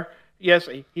bear. Yes,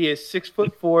 he is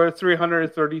 6'4",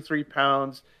 333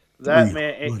 pounds. That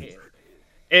man,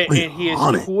 and he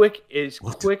is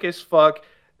quick as fuck.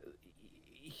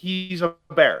 He's a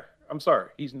bear. I'm sorry.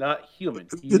 He's not human.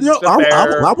 He's a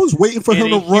bear I was waiting for him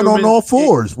to run on all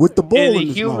fours with the ball in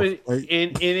his mouth.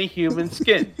 In a human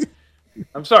skin.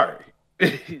 I'm sorry.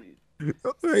 It's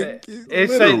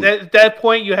like at that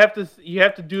point you have to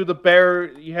do the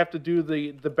bear. You have to do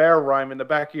the bear rhyme in the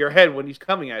back of your head when he's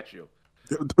coming at you.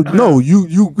 No,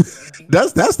 you.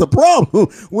 That's the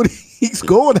problem when he's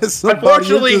going at somebody.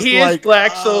 Unfortunately, he is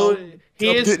black, so.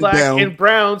 He is black and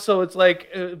brown, so it's like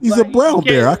he's a brown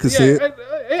bear. I can see it.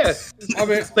 I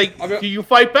mean, like, do you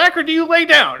fight back or do you lay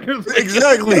down?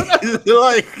 Exactly.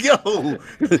 Like, yo,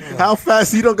 how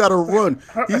fast he don't got to run?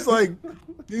 He's like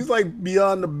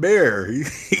beyond the bear.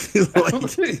 He's like,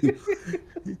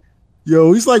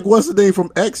 yo, he's like what's the name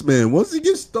from X-Men? Once he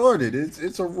gets started,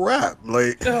 it's a wrap.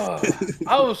 Like,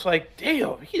 I was like,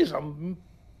 damn, he's a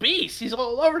beast. He's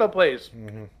all over the place.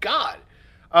 Mm-hmm. God.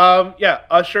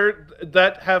 Usher,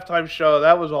 that halftime show,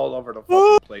 that was all over the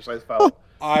fucking place. I felt.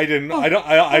 I didn't.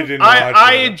 I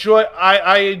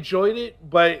enjoyed it,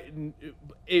 but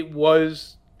it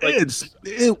was like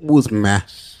it was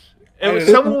mass. It was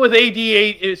someone with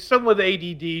ADD. Someone with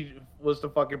ADD was the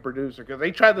fucking producer because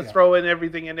they tried to throw in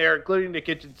everything in there, including the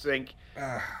kitchen sink.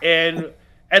 And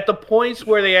at the points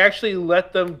where they actually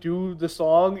let them do the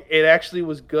song, it actually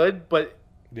was good, but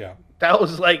that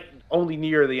was like only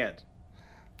near the end.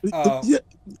 Halftime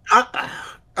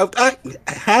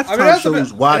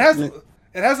shows watching it.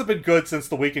 It hasn't been good since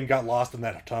The Weeknd got lost in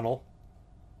that tunnel.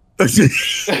 That's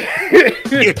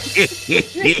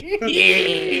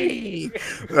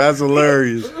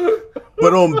hilarious.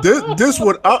 this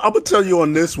one I'm gonna tell you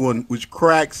on this one, which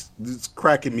it's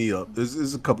cracking me up.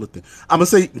 There's a couple of things. I'm gonna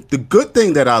say the good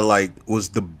thing that I liked was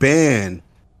the band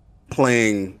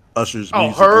playing Usher's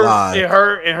music live.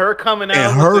 And her coming out.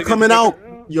 And her coming out.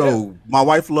 Yo, my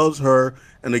wife loves her.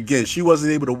 And again, she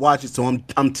wasn't able to watch it, so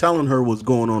I'm telling her what's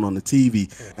going on the TV.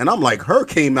 And I'm like, her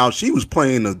came out, she was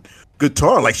playing the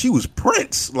guitar like she was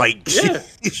Prince. Like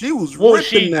she was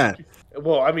ripping that.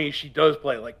 Well, I mean, she does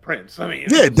play like Prince. I mean,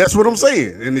 yeah, that's what I'm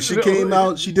saying. And then she came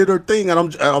out, she did her thing,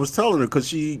 and I was telling her because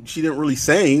she didn't really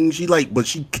sing. But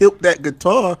she killed that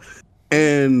guitar.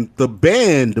 And the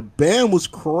band was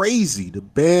crazy. The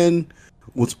band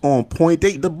was on point.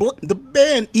 The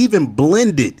band even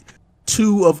blended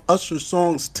two of Usher's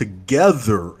songs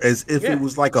together as if it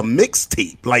was like a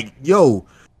mixtape. Like, yo,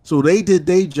 so they did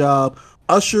their job.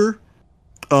 Usher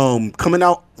coming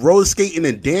out roller skating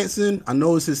and dancing, I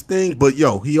know it's his thing, but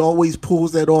yo, he always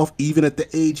pulls that off even at the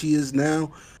age he is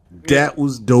now. That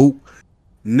was dope.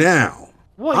 Now,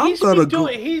 well, he's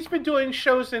been doing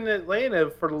shows in Atlanta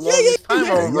for the longest time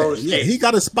on roller skates. Yeah, he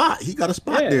got a spot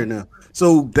there now.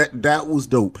 So that was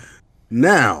dope.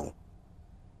 Now,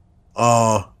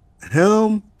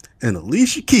 him and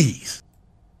Alicia Keys.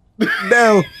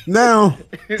 Now,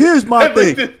 here's my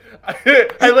thing.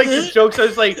 I like the jokes. I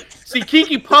was like, see,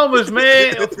 Keke Palmer's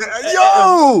man,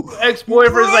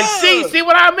 ex-boyfriend's like, see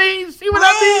what I mean? See what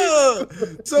I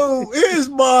mean? So here's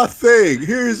my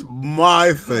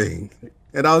thing.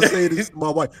 And I'll say this to my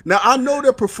wife. Now, I know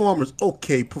they're performers.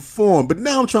 Okay, perform. But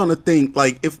now I'm trying to think,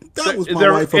 like, if that was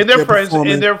my wife and their friends,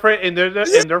 and their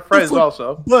friends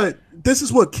also. But this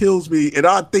is what kills me, and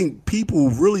I think people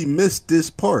really miss this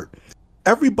part.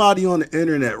 Everybody on the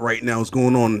internet right now is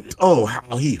going on,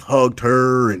 how he hugged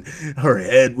her and her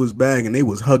head was bang and they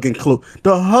was hugging close.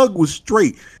 The hug was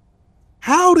straight.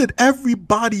 How did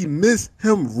everybody miss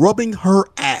him rubbing her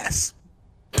ass?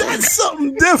 That's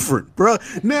something different, bro.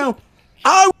 Now,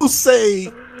 I will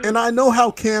say, and I know how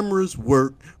cameras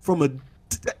work, from a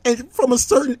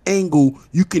certain angle,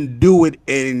 you can do it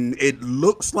and it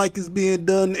looks like it's being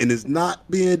done and it's not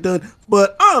being done.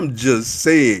 But I'm just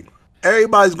saying,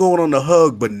 everybody's going on the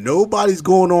hug, but nobody's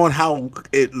going on how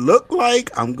it looked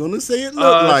like. I'm going to say it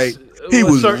looked like he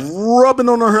was rubbing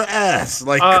on her ass.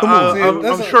 Like, come on.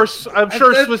 I'm sure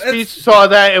Swiss Beats saw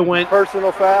that and went,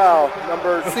 personal foul,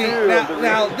 number 2.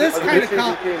 Now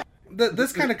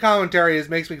this kind of commentary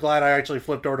makes me glad I actually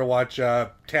flipped over to watch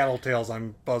Tattletales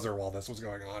on Buzzer while this was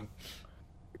going on.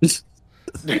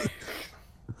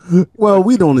 Well,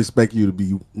 we don't expect you to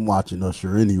be watching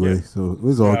Usher anyway, so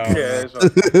it's all good.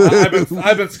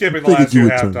 I've been skipping the last few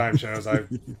halftime shows. I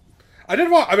did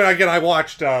watch. I mean, again, I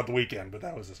watched The Weeknd, but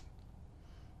that was just...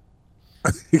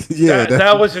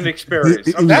 that was an experience.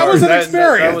 That was an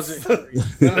experience.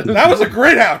 That was a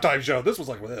great halftime show. This was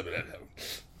like with him.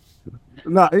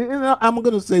 No, I'm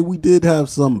gonna say we did have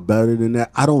something better than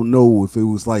that. I don't know if it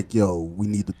was like, we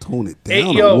need to tone it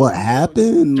down. Or what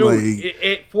happened? Dude,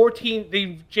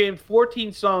 they jammed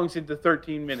 14 songs into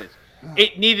 13 minutes.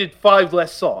 It needed 5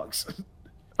 less songs.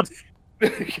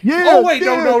 No,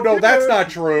 that's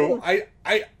not true.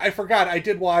 I forgot. I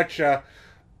did watch J-Lo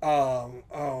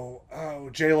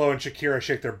and Shakira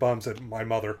shake their bums at my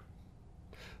mother.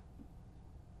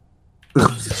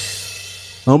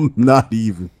 I'm not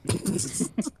even.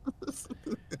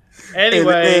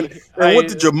 Anyway, and what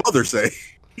did your mother say?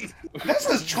 This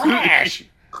is trash.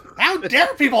 How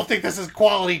dare people think this is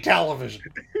quality television?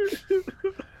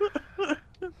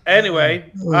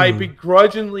 Anyway, I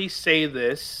begrudgingly say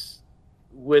this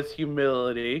with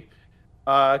humility.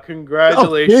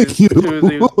 Congratulations to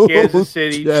the Kansas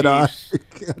City Chiefs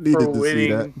for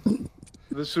winning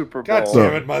the Super Bowl. God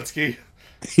damn it, Mutsky.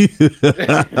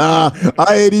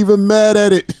 I ain't even mad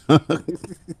at it.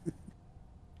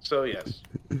 So yes,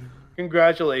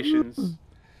 congratulations.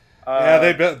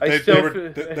 They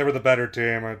were the better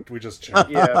team. We just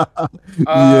checked. Yeah.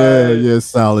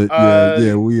 Solid.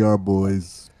 Yeah, we are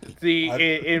boys. The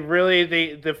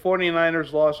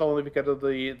 49ers lost only because of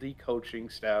the coaching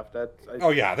staff. They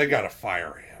got to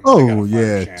fire him.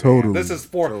 Totally. This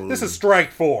is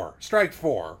strike 4. Strike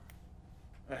 4.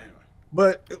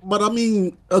 But I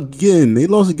mean, again, they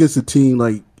lost against a team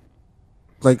like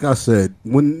I said,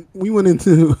 when we went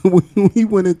into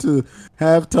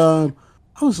halftime,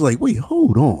 I was like, wait,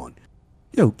 hold on.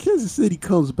 Kansas City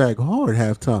comes back hard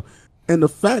halftime. And the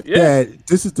fact that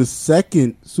this is the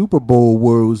second Super Bowl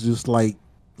where it was just like,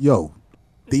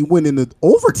 they went into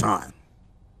overtime.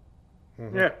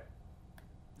 Yeah.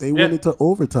 They went into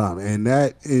overtime. And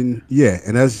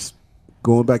that's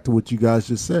going back to what you guys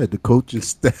just said, the coaching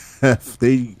staff,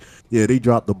 they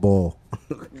dropped the ball.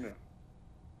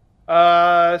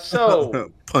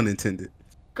 So pun intended.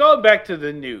 Going back to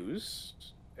the news,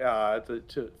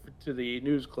 to the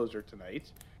news closer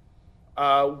tonight.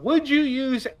 Would you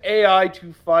use AI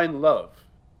to find love?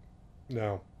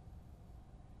 No.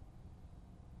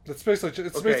 It's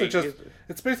basically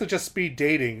just speed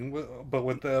dating, but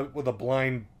with a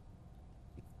blind.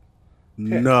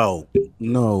 No.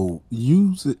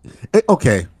 Use it.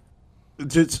 Okay.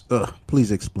 Just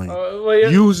please explain.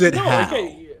 Use it how?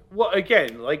 Okay. Well,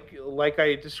 again, like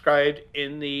I described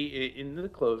in the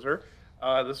closer,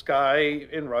 this guy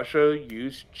in Russia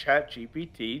used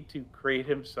ChatGPT to create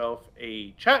himself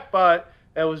a chatbot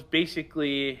that was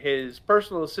basically his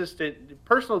personal assistant,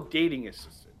 personal dating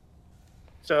assistant.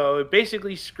 So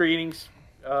basically screening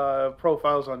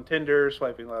profiles on Tinder,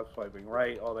 swiping left, swiping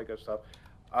right, all that good stuff.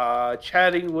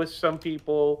 Chatting with some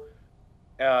people,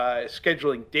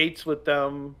 scheduling dates with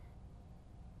them.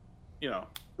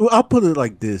 Well, I'll put it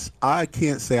like this. I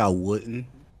can't say I wouldn't,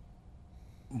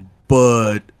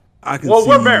 but I can. Well,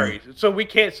 we're married, so we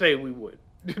can't say we would.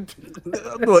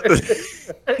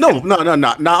 No.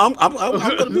 I'm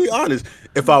gonna be honest.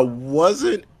 If I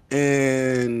wasn't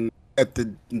at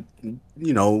the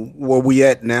where we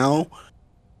at now,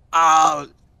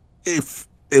 if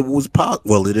it was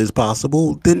it is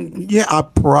possible, then yeah, I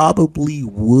probably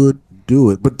would do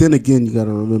it. But then again, you got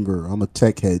to remember, I'm a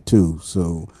tech head too.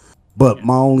 So, but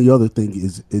my only other thing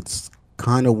is, it's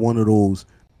kind of one of those.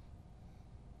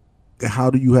 How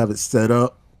do you have it set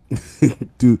up?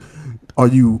 Are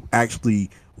you actually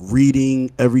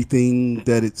reading everything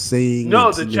that it's saying?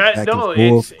 No, the chat. No,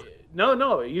 it's no.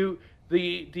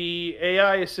 The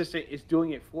AI assistant is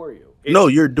doing it for you. No,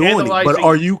 you're doing it, but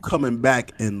are you coming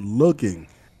back and looking?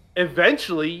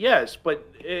 Eventually, yes, but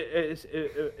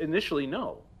initially,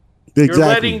 no.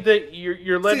 Exactly.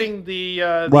 You're letting the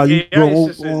while the you AI go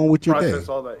assistant on with your process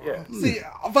day. all that. Yeah. See,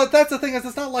 but that's the thing, is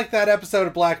it's not like that episode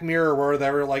of Black Mirror where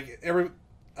they were like it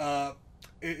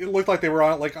looked like they were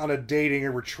on a dating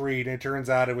retreat, and it turns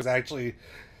out it was actually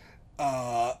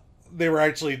they were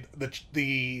actually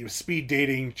the speed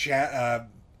dating chat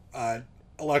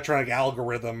electronic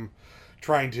algorithm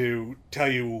trying to tell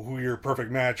you who your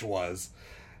perfect match was.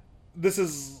 This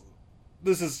is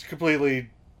completely.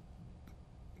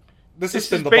 This is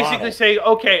basically saying,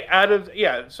 okay,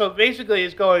 so basically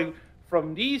it's going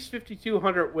from these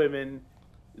 5,200 women,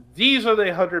 these are the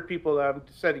 100 people that I'm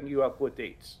setting you up with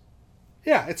dates.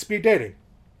 Yeah, it's speed dating.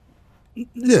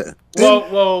 Yeah. I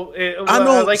know.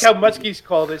 I like how Muskies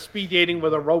called it speed dating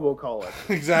with a robocaller.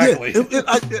 Exactly. Yeah,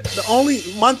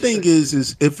 my thing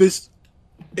is if it's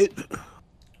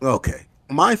okay.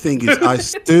 My thing is, I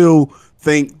still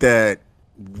think that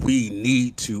we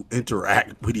need to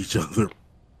interact with each other.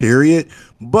 Period.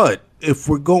 But if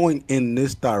we're going in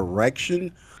this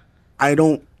direction, I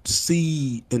don't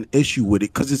see an issue with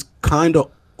it, because it's kind of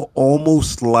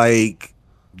almost like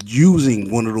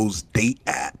using one of those date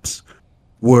apps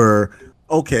where,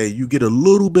 okay, you get a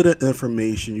little bit of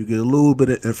information, and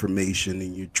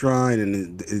you're trying,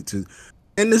 and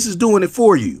this is doing it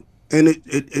for you, and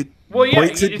it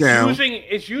breaks it down.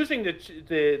 It's using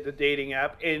the dating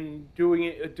app and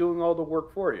doing all the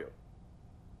work for you.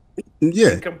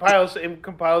 Yeah, it compiles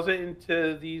it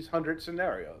into these 100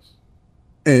 scenarios.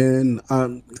 And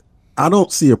I don't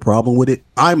see a problem with it.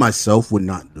 I myself would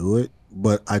not do it,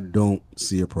 but I don't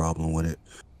see a problem with it.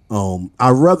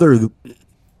 I'd rather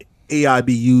AI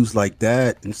be used like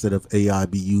that instead of AI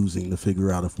be using to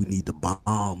figure out if we need to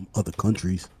bomb other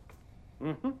countries.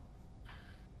 Mm-hmm.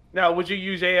 Now, would you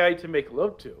use AI to make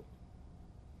love to?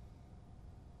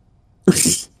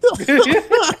 The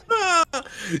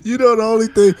only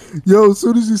thing, as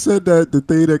soon as you said that, the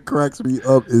thing that cracks me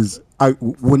up is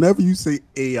whenever you say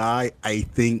AI, I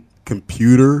think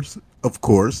computers, of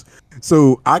course.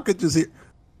 So I could just hear,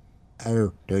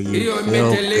 oh, do you feel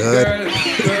good?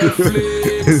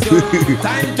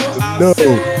 No.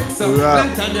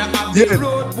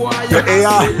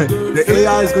 The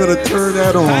AI is going to turn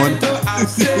that on.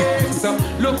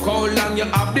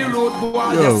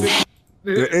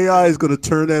 The AI is going to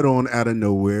turn that on out of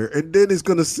nowhere, and then it's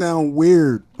going to sound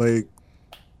weird, like,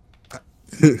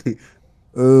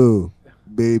 oh,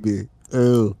 baby.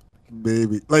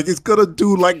 Like, it's going to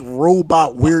do, like,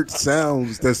 robot weird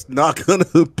sounds that's not going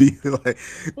to be like...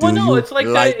 Well, no, it's like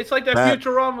that. It's like that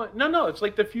Futurama... No, it's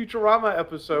like the Futurama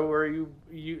episode where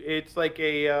it's like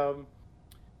a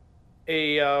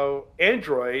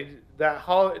android that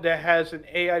has an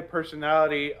AI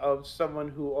personality of someone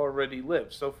who already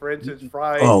lives. So, for instance,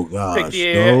 Fry picked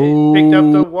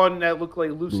up the one that looked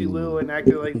like Lucy Liu and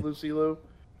acted like Lucy Liu.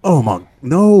 Oh my,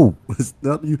 no! It's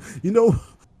not you.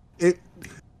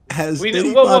 Has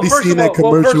anybody seen that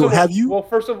commercial? Have you? Well,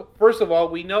 first of all,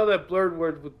 we know that Blurred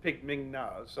Words would pick Ming Na,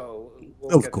 so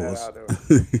we'll of get course, that out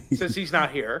there. Since he's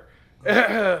not here.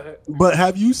 But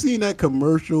have you seen that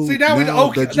commercial? See, now we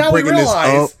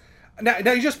realize.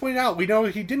 Now you just pointed out, we know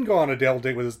he didn't go on a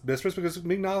date with his mistress because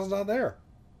Ming Na's not there.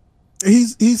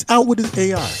 He's out with his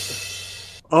AI.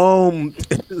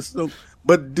 So,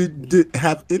 but did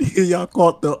have any of y'all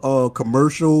caught the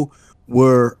commercial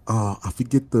where I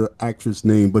forget the actress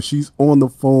name, but she's on the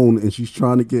phone and she's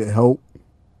trying to get help,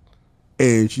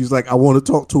 and she's like, "I want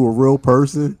to talk to a real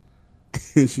person,"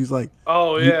 and she's like,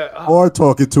 "Oh yeah, you are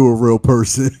talking to a real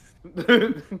person."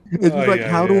 And she's like,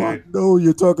 "How do I know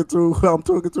you're talking to? I'm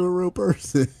talking to a real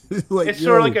person." Like, it's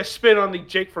sort of like a spin on the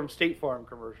Jake from State Farm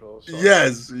commercial. So.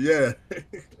 Yes, yeah.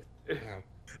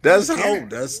 That's how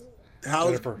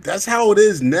it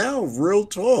is now. Real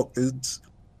talk.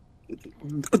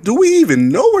 Do we even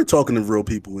know we're talking to real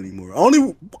people anymore?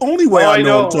 Only way I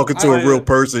know I'm talking to a real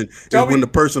person is when the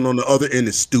person on the other end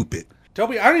is stupid.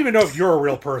 Toby, I don't even know if you're a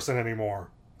real person anymore.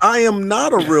 I am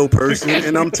not a real person,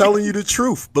 and I'm telling you the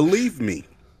truth. Believe me.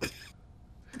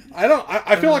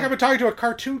 I feel like I've been talking to a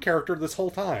cartoon character this whole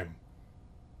time.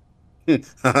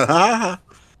 That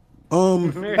is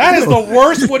the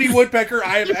worst Woody Woodpecker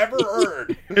I have ever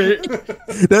heard.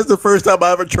 That's the first time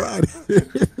I ever tried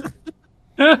it.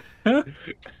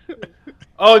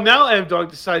 Oh, now M-Dog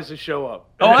decides to show up.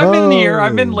 Oh, I've been here.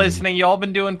 I've been listening. Y'all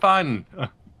been doing fun.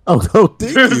 Oh,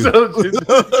 thank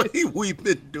you. We've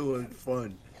been doing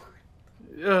fun.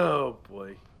 Oh,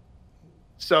 boy.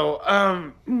 So,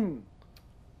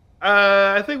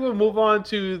 I think we'll move on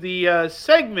to the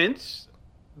segments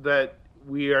that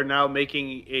we are now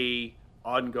making a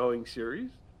ongoing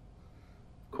series.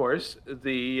 Of course,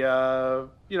 the,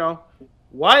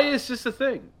 why is this a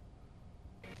thing?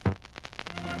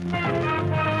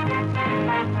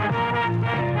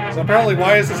 So apparently,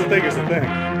 why is this a thing is a thing.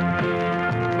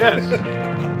 Yes.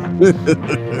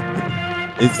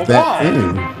 It's that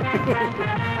thing.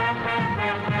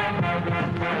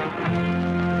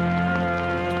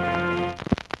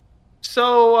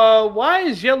 So, why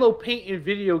is yellow paint in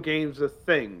video games a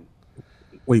thing?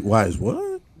 Wait, why is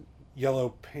what?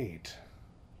 Yellow paint.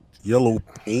 Yellow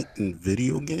paint in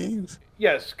video games?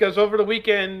 Yes, because over the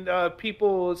weekend,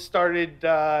 people started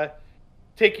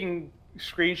taking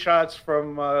screenshots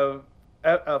from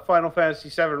Final Fantasy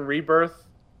VII Rebirth.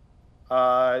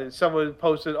 Someone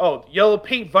posted, "Oh, yellow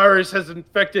paint virus has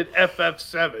infected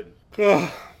FF7."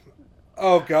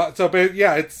 Oh God! So,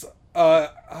 yeah, it's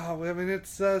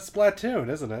it's Splatoon,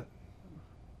 isn't it?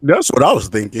 That's what I was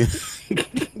thinking.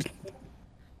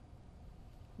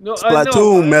 No,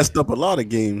 Splatoon messed up a lot of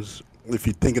games. If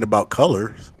you're thinking about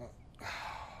colors.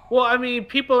 Well, I mean,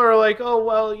 people are like, "Oh,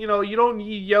 well, you don't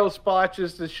need yellow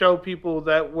splotches to show people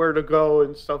that where to go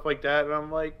and stuff like that." And I'm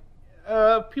like,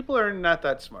 people are not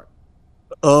that smart.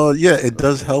 Yeah, it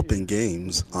does help in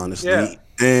games, honestly. Yeah.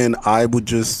 And I would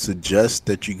just suggest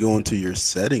that you go into your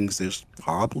settings. There's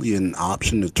probably an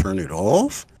option to turn it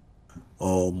off.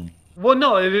 Well,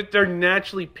 no, they're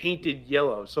naturally painted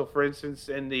yellow. So, for instance,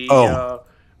 in the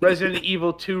Resident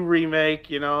Evil 2 remake,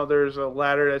 there's a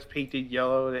ladder that's painted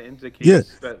yellow that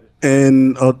indicates that.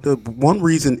 And the one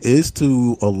reason is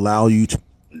to allow you to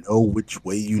know which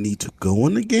way you need to go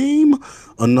in the game.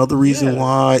 Another reason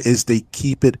why is they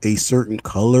keep it a certain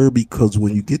color, because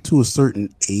when you get to a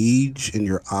certain age and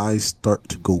your eyes start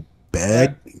to go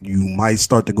bad, you might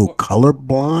start to go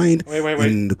colorblind. Wait.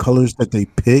 And the colors that they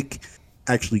pick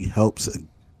actually helps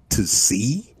to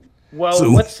see. Well,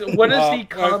 So- what is the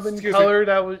common color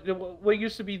what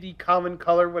used to be the common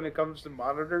color when it comes to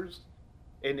monitors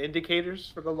and indicators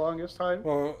for the longest time?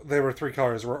 Well, there were three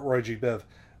colors. Roy G. Biv.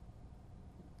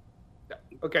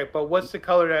 Okay, but what's the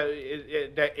color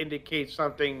that indicates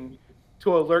something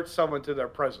to alert someone to their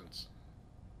presence?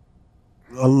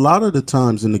 A lot of the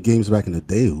times in the games back in the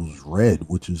day, it was red,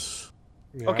 which is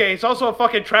Okay, it's also a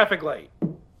fucking traffic light.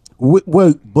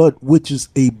 which is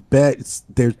a bad.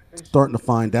 They're starting to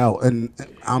find out, and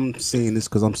I'm saying this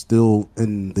because I'm still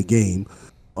in the game.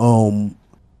 When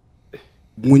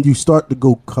you start to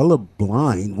go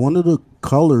colorblind, one of the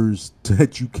colors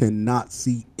that you cannot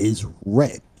see is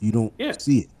red. You don't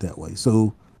see it that way.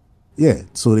 So,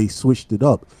 so they switched it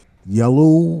up.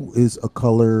 Yellow is a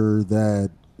color that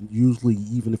usually,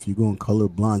 even if you're going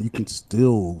colorblind, you can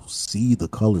still see the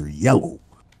color yellow.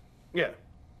 Yeah.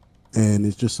 And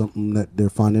it's just something that they're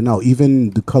finding out.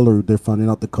 Even the color, they're finding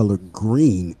out the color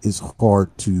green is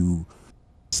hard to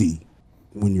see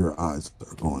when your eyes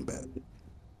are going bad.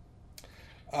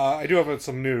 I do have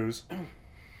some news.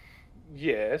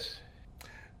 Yes.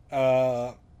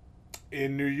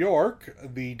 In New York,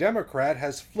 the Democrat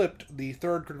has flipped the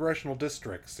 3rd congressional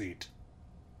district seat.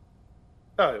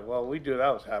 Oh, well, we knew that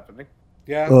was happening.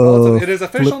 Yeah, well, it is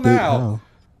official now.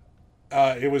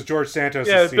 It was George Santos'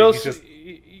 seat.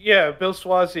 Bill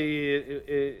Swazi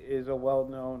is a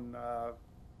well-known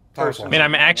person. I mean,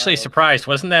 I'm actually surprised.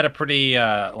 Wasn't that a pretty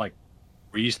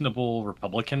reasonable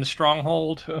Republican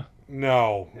stronghold?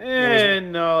 No.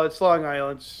 No, it's Long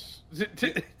Island.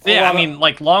 Yeah, I mean,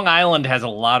 Long Island has a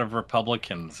lot of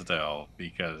Republicans, though,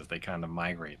 because they kind of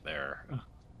migrate there.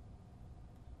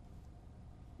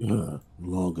 Long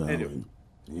Island.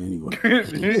 Anyway.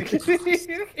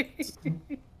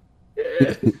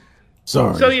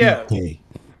 Sorry.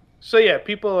 So yeah,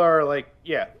 people are like,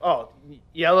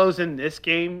 yellow's in this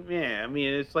game. Yeah, I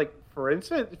mean, it's like, for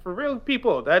instance, for real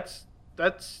people, that's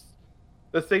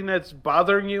the thing that's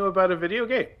bothering you about a video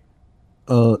game.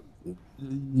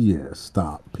 Yeah,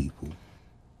 stop, people.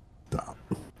 Stop.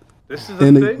 This is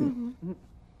a thing.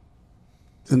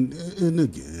 And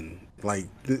again,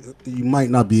 you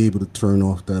might not be able to turn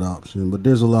off that option, but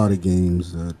there's a lot of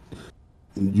games that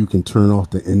you can turn off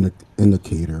the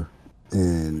indicator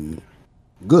and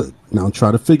good. Now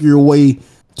try to figure your way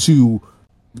to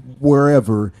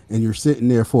wherever, and you're sitting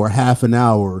there for a half an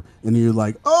hour, and you're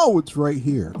like, "Oh, it's right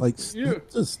here."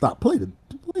 Just stop. Play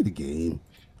the game.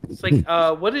 It's like,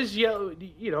 what is yellow?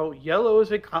 Yellow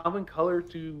is a common color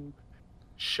to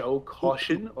show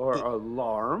caution or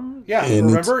alarm. Yeah, and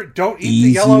remember, don't eat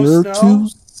the yellow snow. To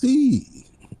see.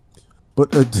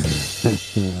 But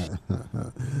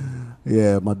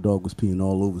yeah, my dog was peeing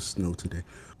all over snow today.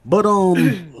 But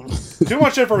too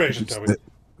much information, Toby.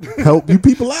 Help you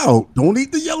people out. Don't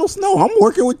eat the yellow snow. I'm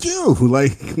working with you.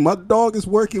 My dog is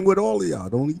working with all of y'all.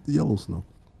 Don't eat the yellow snow.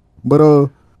 But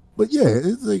yeah,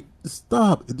 it's like,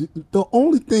 stop. The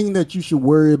only thing that you should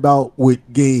worry about with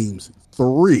games,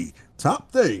 3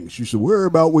 top things you should worry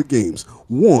about with games.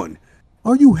 1,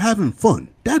 are you having fun?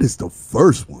 That is the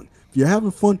first one. If you're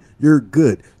having fun, you're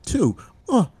good. 2,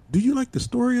 do you like the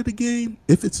story of the game?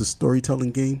 If it's a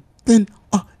storytelling game, then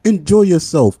enjoy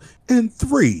yourself. And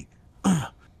 3,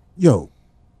 you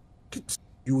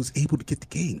was able to get the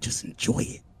game. Just enjoy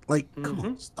it. Come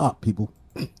on, stop, people.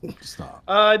 Stop.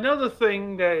 Another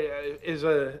thing that is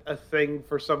a thing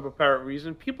for some apparent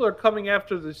reason, people are coming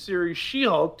after the series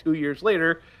She-Hulk 2 years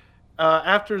later,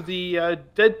 after the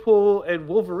Deadpool and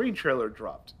Wolverine trailer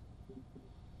dropped.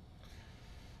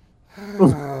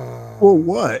 For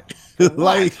what?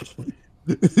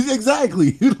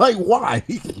 Exactly. Why?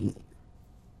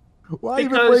 Why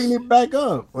even bring it back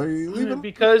up?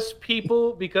 Because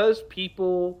people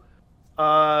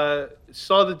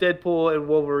saw the Deadpool and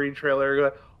Wolverine trailer and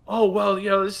go, oh, well,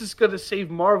 this is going to save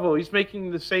Marvel. He's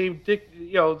making the same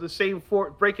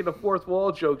breaking the fourth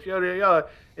wall jokes, yada, yada.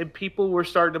 And people were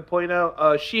starting to point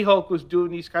out, She-Hulk was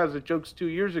doing these kinds of jokes 2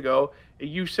 years ago, and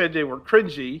you said they were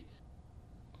cringy.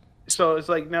 So it's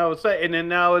like, now it's like, and then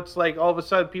now it's like all of a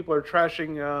sudden people are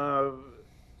trashing No.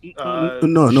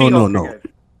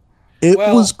 It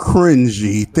was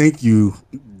cringy. Thank you,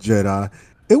 Jedi.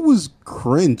 It was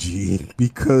cringy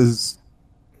because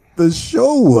the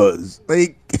show was but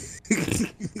again,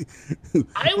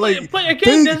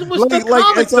 this was the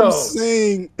comic, though.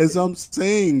 As I'm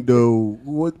saying, though,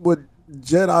 what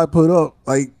Jedi put up,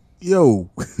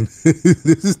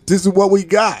 this is what we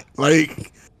got.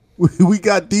 We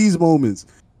got these moments,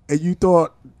 and you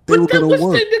thought they were going to work. But that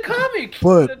was in the comic.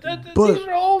 But these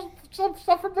are all some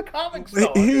stuff from the comics,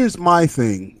 though. Here's my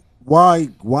thing. Why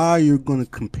you're going to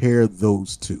compare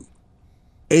those two?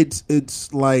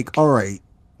 It's like, all right,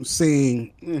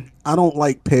 saying I don't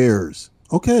like pears.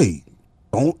 Okay,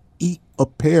 don't eat a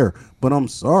pear. But I'm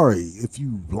sorry, if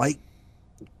you like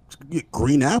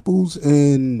green apples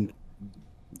and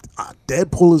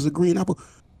Deadpool is a green apple,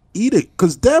 eat it,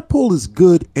 because Deadpool is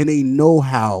good and they know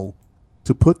how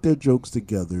to put their jokes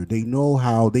together. They know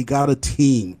how. They got a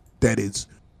team that is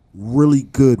really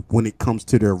good when it comes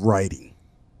to their writing.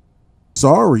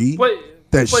 Sorry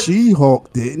that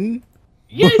She-Hulk didn't.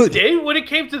 Yeah, it did. When it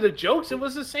came to the jokes, it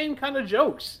was the same kind of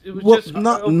jokes. It was just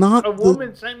not a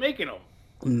woman making them.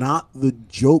 Not the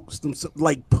jokes themselves,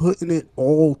 like putting it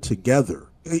all together.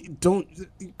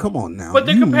 Come on now. But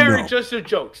they're comparing just the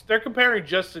jokes. They're comparing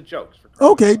just the jokes.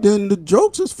 Okay, then the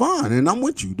jokes is fine, and I'm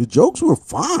with you. The jokes were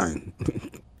fine.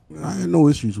 I had no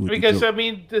issues with because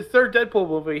the third Deadpool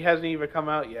movie hasn't even come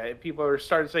out yet, and people are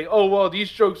starting to say, "Oh, well, these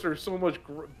jokes are so much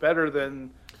better than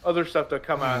other stuff that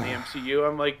come out in the MCU."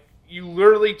 I'm like, you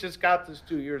literally just got this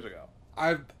 2 years ago.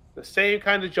 The same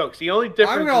kind of jokes. The only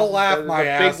difference I'm gonna laugh my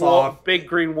ass off. Big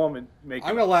green woman making.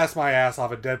 I'm gonna laugh my ass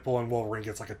off. Deadpool and Wolverine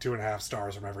gets like a 2.5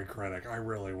 stars from every critic. I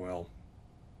really will.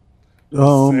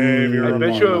 I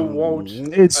bet you it won't.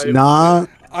 It's not.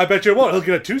 I bet you it won't. He'll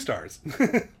get a 2 stars.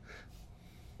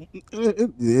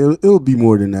 It'll be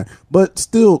more than that. But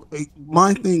still,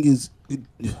 my thing is,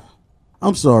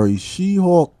 I'm sorry,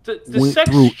 She-Hulk went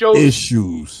through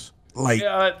issues. Like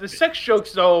the sex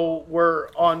jokes though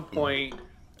were on point.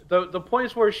 The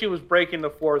points where she was breaking the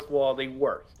fourth wall, they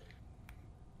worked.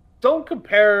 Don't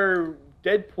compare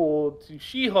Deadpool to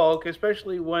She-Hulk,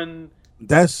 especially when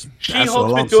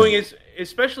She-Hulk's been doing it.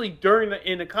 Especially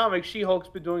in the comics, She-Hulk's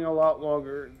been doing a lot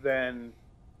longer than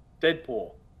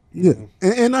Deadpool. Yeah,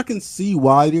 and I can see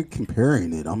why they're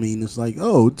comparing it. I mean, it's like,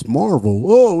 oh, it's Marvel.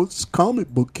 Oh, it's comic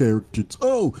book characters.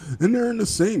 Oh, and they're in the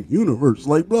same universe.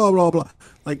 Like, blah, blah, blah.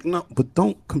 Like, no, but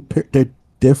don't compare. They're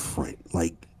different.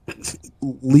 Like,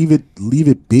 leave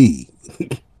it be.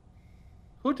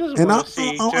 Who doesn't want to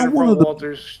see Jennifer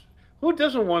Walters? Who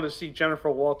doesn't want to see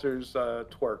Jennifer Walters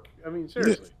twerk? I mean,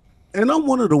 seriously. Yeah. And I'm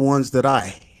one of the ones that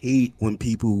I hate when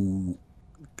people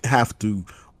have to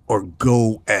or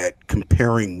go at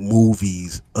comparing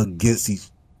movies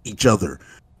against each other.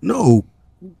 No,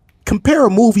 compare a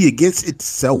movie against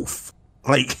itself.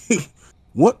 Like,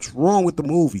 what's wrong with the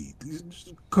movie?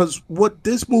 Because what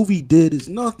this movie did is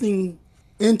nothing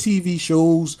in TV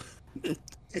shows,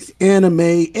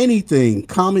 anime, anything,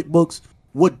 comic books.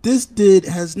 What this did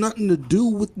has nothing to do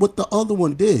with what the other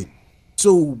one did.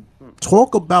 So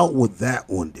talk about what that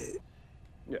one did.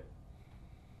 Yeah.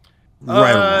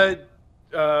 Right.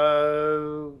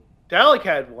 Dalek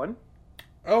had one.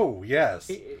 Oh, yes.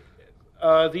 The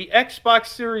Xbox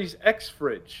Series X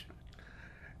fridge.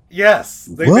 Yes.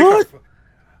 What?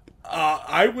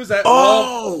 I was at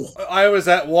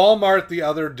Walmart the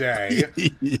other day,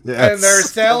 Yes. and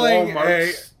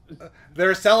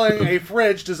they're selling a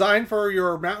fridge designed for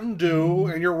your Mountain Dew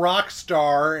and your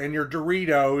Rockstar and your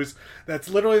Doritos that's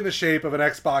literally in the shape of an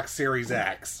Xbox Series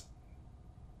X.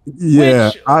 Yeah,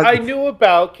 which I knew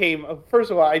about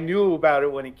first of all, I knew about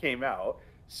it when it came out.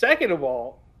 Second of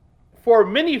all, for a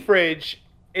mini fridge,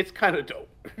 it's kind of dope.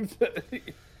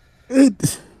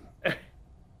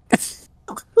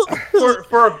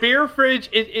 For a beer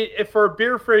fridge, it's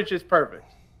perfect.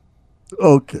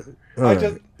 Okay.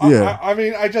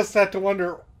 I just had to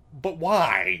wonder, but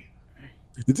why?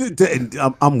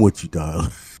 I'm with you, Dial.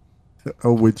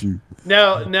 I'm with you.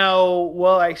 Now,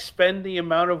 will I spend the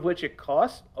amount of which it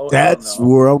costs? Oh, that's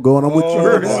where I'm going. I'm with you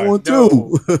on that one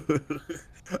too.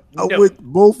 I'm with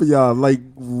both of y'all. Like,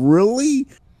 really?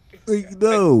 Like,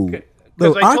 no.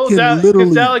 Because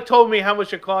Dalek told me how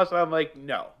much it costs. I'm like,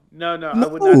 no, I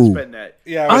would not spend that.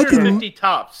 Yeah, 150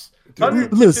 tops.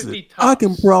 150 tops. I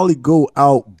can probably go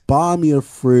out, buy me a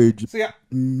fridge,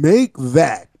 make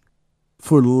that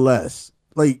for less.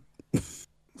 Like.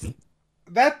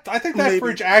 I think that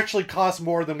fridge actually costs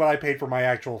more than what I paid for my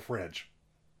actual fridge.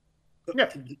 Yeah,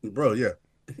 bro. Yeah,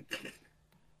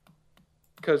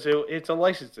 because it's a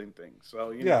licensing thing, so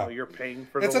you know you're paying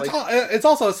for. It's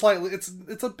also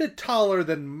it's a bit taller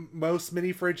than most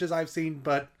mini fridges I've seen,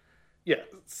 but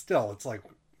still, it's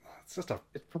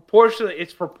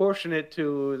proportionate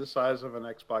to the size of an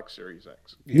Xbox Series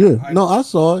X. I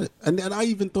saw it, and I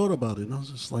even thought about it, and I was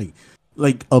just like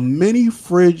a mini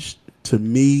fridge. To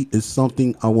me, is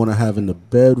something I want to have in the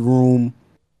bedroom,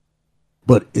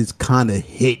 but it's kind of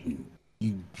hidden.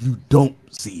 You don't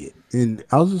see it, and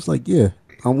I was just like, "Yeah,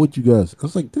 I'm with you guys." I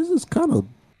was like, "This is kind of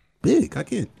big. I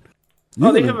can't."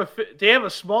 They have a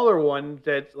smaller one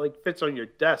that like fits on your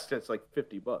desk. That's like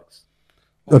 $50.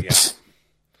 Oh, yeah.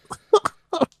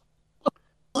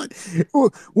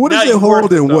 What is it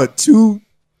holding? What two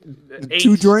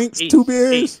drinks, 2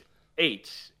 beers,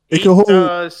 eight. It can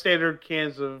hold standard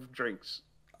cans of drinks.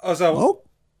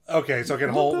 Okay, so it can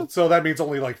hold. So that means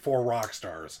only like 4 rock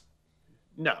stars.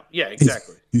 No, yeah,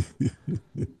 exactly.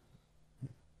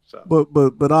 So,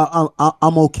 but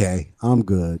I'm okay. I'm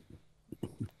good.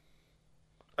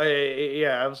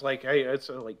 I was like, hey, it's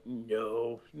like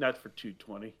no, not for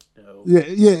 $220. No.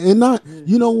 Yeah, and not.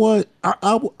 You know what?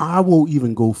 I will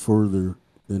even go further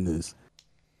than this.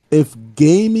 If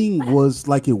gaming was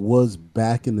like it was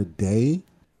back in the day.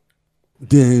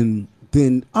 Then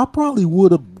I probably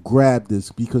would have grabbed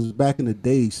this because back in the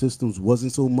day, systems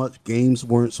wasn't so much, games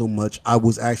weren't so much. I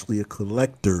was actually a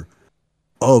collector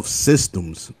of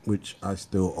systems, which I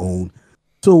still own.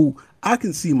 So I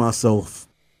can see myself,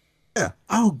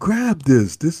 I'll grab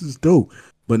this. This is dope.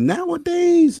 But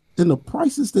nowadays, and the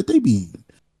prices that they be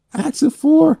asking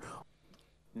for,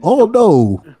 oh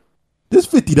no, this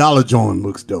 $50 joint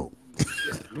looks dope.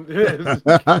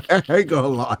 I ain't gonna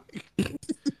lie.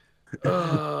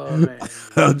 Oh man!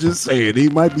 I'm just saying he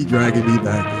might be dragging me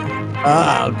back in.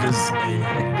 I'm just saying.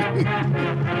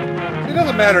 It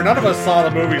doesn't matter. None of us saw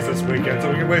the movies this weekend, so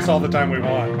we can waste all the time we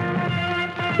want.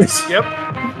 Yep.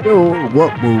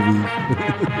 What movie?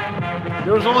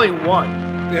 There was only one.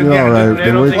 Yeah, all right. I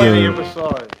don't think any of us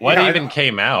saw it. What even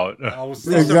came out?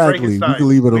 Exactly. We can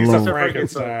leave it alone.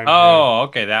 Frankenstein. Oh,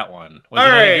 okay, that one. Was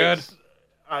it any good?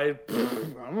 I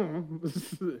don't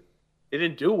know. It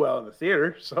didn't do well in the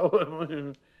theater,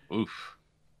 so. Oof.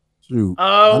 Shoot.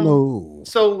 I know.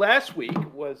 So last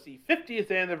week was the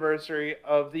 50th anniversary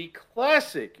of the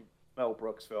classic Mel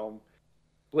Brooks film,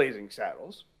 Blazing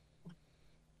Saddles.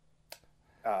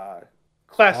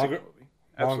 Classic movie.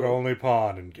 Manga Only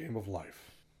Pawn and Game of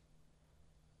Life.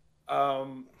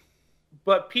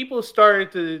 But people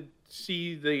started to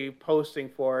see the posting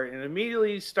for it and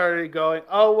immediately started going,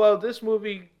 oh, well, this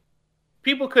movie,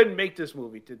 people couldn't make this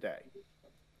movie today.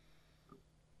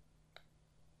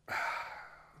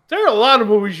 There are a lot of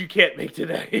movies you can't make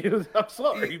today. I'm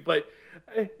sorry, but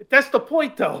that's the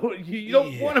point, though. You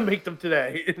don't want to make them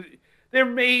today. They're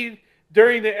made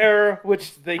during the era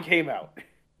which they came out.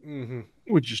 Mm-hmm.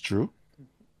 Which is true.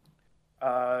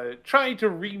 Trying to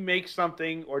remake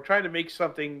something or trying to make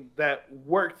something that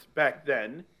worked back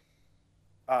then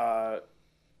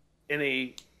in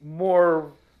a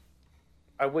more,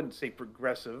 I wouldn't say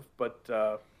progressive, but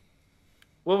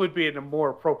what would be a more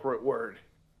appropriate word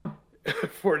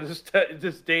for this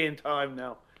day and time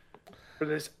now, for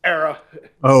this era?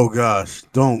 Oh gosh,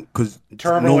 don't, because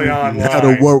Terminally online. No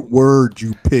matter what word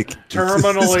you pick,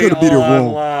 Terminally it's gonna be the wrong.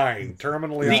 online.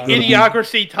 Terminally the online.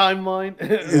 Idiocracy timeline.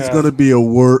 It's gonna be a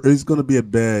word. It's gonna be a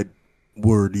bad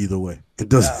word either way. It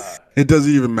doesn't. It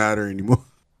doesn't even matter anymore.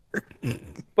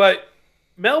 But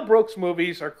Mel Brooks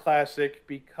movies are classic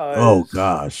because. Oh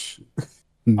gosh,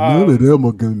 none of them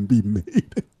are gonna be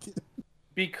made.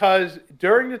 Because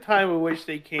during the time in which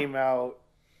they came out,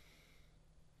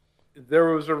 there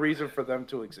was a reason for them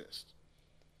to exist.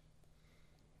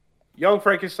 Young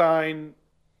Frankenstein,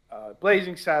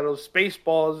 Blazing Saddles,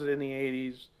 Spaceballs in the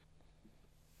 80s,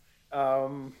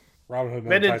 Robin Hood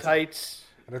Men in Tights.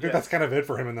 And I think that's kind of it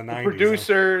for him in the 90s.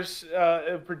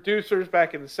 Producers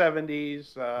back in the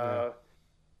 70s,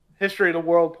 History of the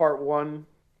World Part 1.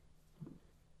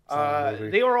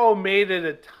 They were all made at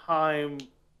a time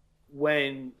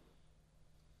when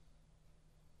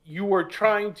you were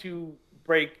trying to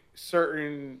break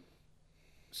certain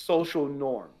social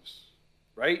norms,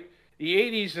 right? The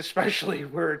 80s especially,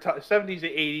 70s and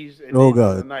 80s and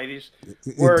the 90s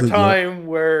were a time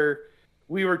where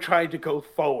we were trying to go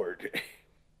forward.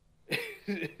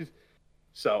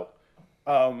 So,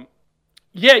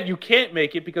 you can't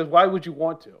make it because why would you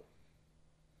want to?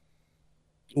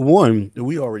 One,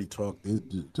 we already talked.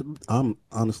 I'm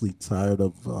honestly tired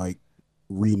of like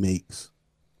remakes,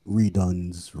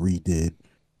 redones, redid,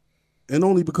 and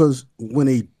only because when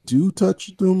they do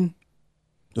touch them,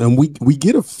 and we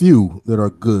get a few that are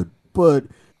good, but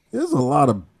there's a lot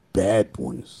of bad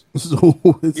ones. So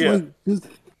it's like, just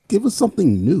give us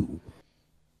something new.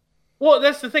 Well,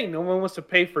 that's the thing. No one wants to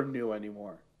pay for new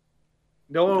anymore.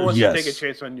 No one wants to take a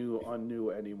chance on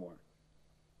new anymore.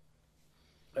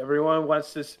 Everyone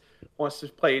wants to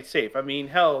play it safe. I mean,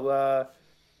 hell,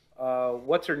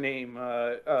 what's her name?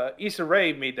 Issa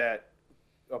Rae made that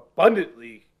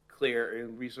abundantly clear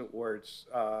in recent words.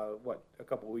 A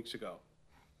couple of weeks ago,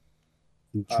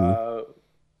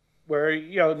 where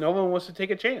no one wants to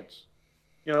take a chance.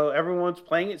 Everyone's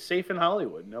playing it safe in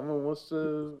Hollywood. No one wants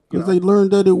to because they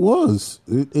learned that it was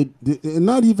it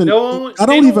not even. I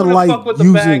don't even like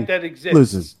using.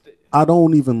 Listen, I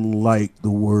don't even like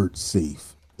the word safe.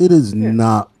 It is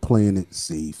not playing it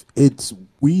safe.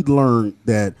 We learned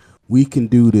that we can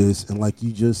do this, and like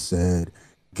you just said,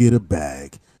 get a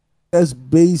bag. That's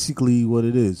basically what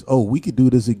it is. Oh, we could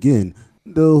do this again.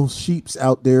 Those sheeps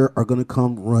out there are gonna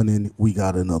come running. We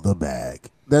got another bag.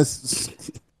 That's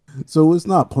so it's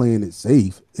not playing it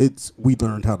safe. We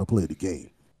learned how to play the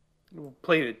game.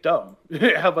 Playing it dumb.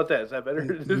 How about that? Is that better?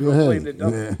 Playing it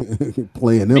dumb. Yeah.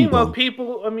 Playing them. Meanwhile, dumb.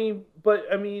 people.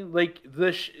 Like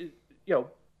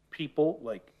people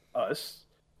like us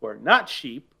who are not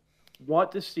sheep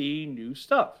want to see new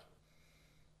stuff.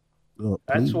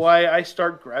 That's why I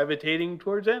start gravitating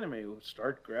towards anime.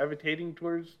 Start gravitating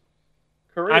towards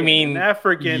Korean and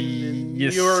African and you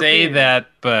European. say that,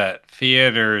 but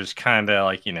theaters kind of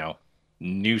like,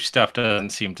 new stuff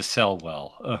doesn't seem to sell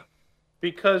well.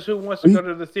 Because who wants to go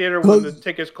to the theater when the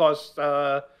tickets cost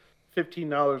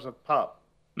 $15 a pop?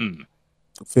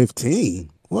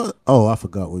 15? What? Oh, I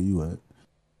forgot where you at.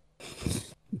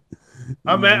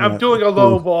 I'm doing a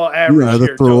low ball average had to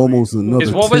here. throw Toby. almost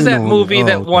another. What was 10 that on movie it.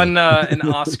 that won an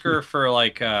Oscar for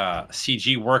like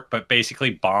CG work, but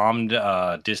basically bombed?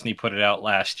 Disney put it out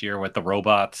last year with the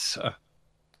robots.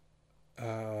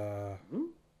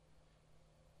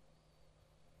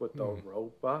 With the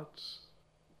robots?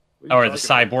 Or the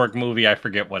cyborg movie, I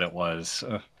forget what it was.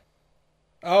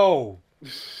 Oh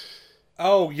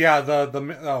yeah,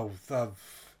 the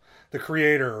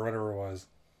creator or whatever it was.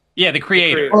 Yeah, the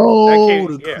creator.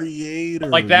 Oh, the creator.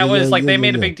 Like that was like they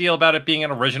made a big deal about it being an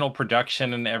original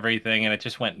production and everything, and it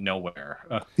just went nowhere.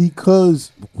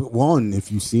 Because one,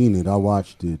 if you've seen it, I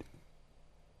watched it.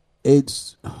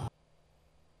 It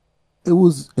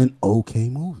was an okay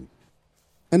movie,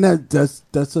 and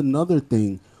that's another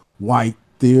thing why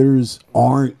theaters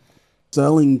aren't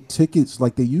selling tickets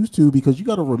like they used to, because you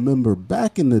got to remember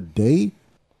back in the day,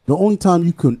 the only time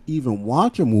you could even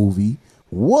watch a movie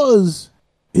was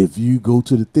if you go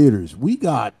to the theaters. We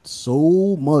got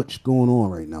so much going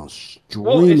on right now,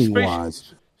 streaming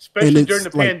wise, especially during the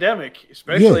pandemic.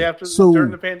 Especially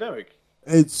during the pandemic,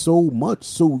 it's so much.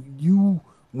 So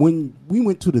when we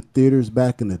went to the theaters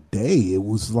back in the day, it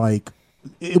was like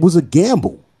it was a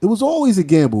gamble. It was always a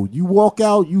gamble. You walk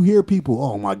out, you hear people,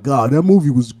 "Oh my God, that movie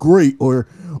was great," or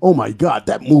 "Oh my God,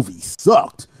 that movie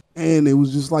sucked." And it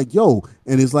was just like, yo,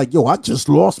 and it's like, yo, I just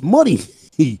lost money.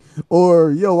 Or,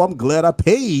 yo, I'm glad I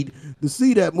paid to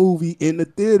see that movie in the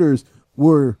theaters.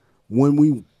 Where when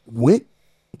we went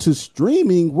to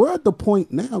streaming, we're at the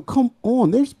point now, come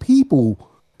on, there's people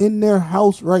in their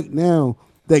house right now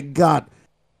that got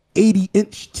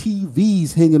 80-inch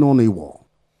TVs hanging on their wall.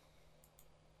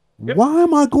 Yep. Why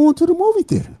am I going to the movie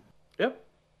theater? Yep.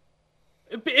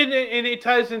 And it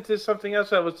ties into something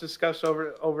else that was discussed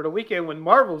over the weekend when the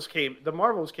Marvels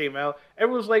came out.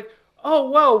 Everyone was like, "Oh,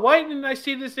 wow, why didn't I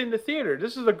see this in the theater?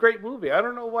 This is a great movie. I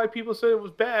don't know why people said it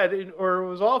was bad or it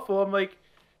was awful." I'm like,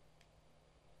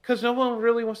 because no one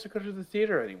really wants to go to the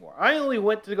theater anymore. I only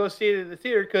went to go see it in the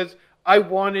theater because I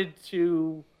wanted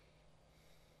to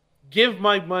give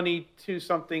my money to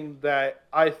something that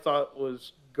I thought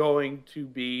was going to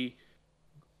be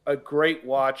a great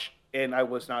watch, and I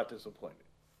was not disappointed.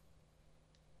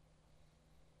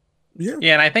 Yeah,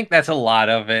 and I think that's a lot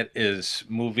of it is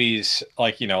movies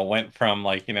went from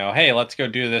hey, let's go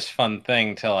do this fun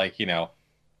thing to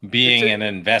being an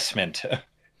investment.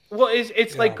 Well,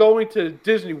 it's like going to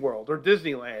Disney World or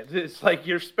Disneyland. It's like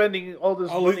you're spending all this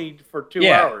money for 2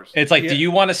 hours. It's like, do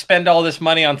you want to spend all this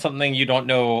money on something you don't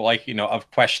know,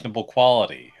 of questionable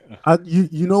quality?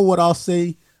 You know what I'll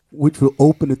say, which will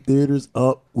open the theaters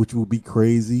up, which will be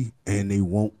crazy, and they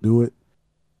won't do it.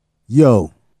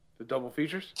 Yo. The double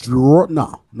features?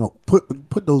 No.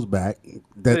 Put those back.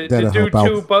 That'll help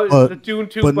out. The Dune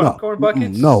 2 popcorn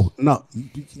buckets? No.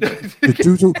 The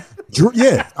Dune 2.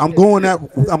 Yeah, I'm going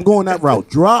that route.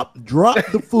 Drop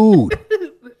the food.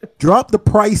 Drop the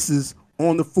prices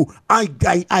on the food. I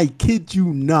kid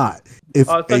you not. If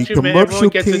a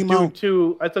commercial came out,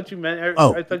 I thought you meant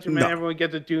everyone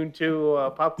gets a Dune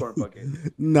 2 popcorn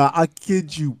bucket. Nah, I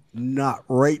kid you not.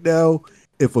 Right now,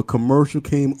 if a commercial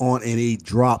came on and they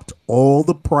dropped all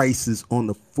the prices on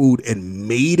the food and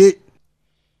made it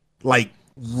like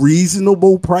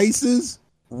reasonable prices,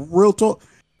 real talk,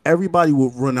 everybody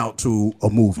would run out to a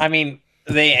movie. I mean,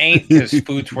 they ain't, because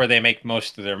food's where they make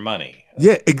most of their money.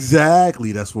 Yeah,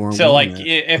 exactly. That's where I'm going. So,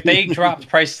 if they dropped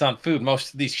prices on food,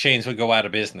 most of these chains would go out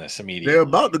of business immediately. They're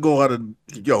about to go out of,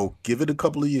 give it a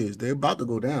couple of years. They're about to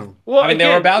go down. Well, I mean, they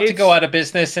were about to go out of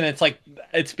business, and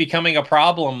it's becoming a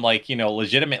problem,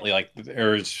 legitimately.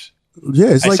 There's... Yeah,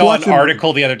 it's I saw an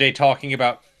article the other day talking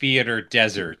about theater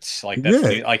deserts.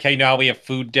 How we have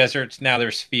food deserts, now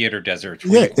there's theater deserts.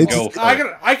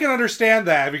 I can understand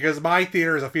that, because my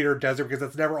theater is a theater desert because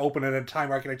it's never open at a time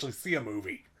where I can actually see a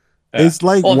movie. It's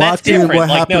like watching what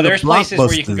happened to there's places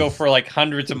where you can go Blockbusters. for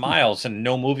hundreds of miles and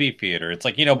no movie theater. It's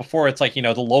before it's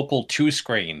the local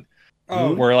 2-screen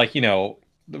where the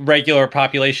regular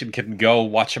population can go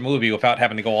watch a movie without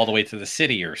having to go all the way to the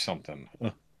city or something.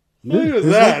 Look at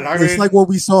that. It's like what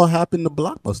we saw happen to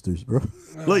Blockbusters, bro.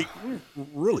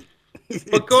 Really.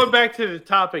 But going back to the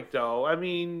topic, though, I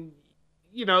mean,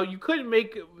 you couldn't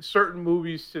make certain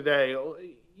movies today.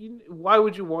 Why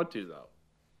would you want to, though?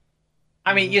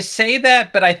 I mean, you say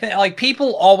that, but I think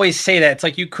people always say that.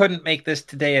 It's you couldn't make this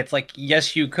today. It's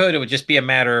yes, you could. It would just be a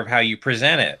matter of how you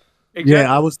present it. Exactly.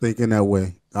 Yeah, I was thinking that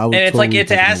way. And it's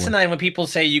it's asinine when people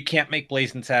say you can't make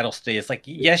Blazing Saddles today. It's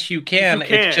yes, you can. You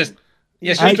can. It's just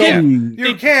yes, you can.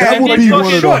 You can. That would be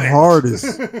one of the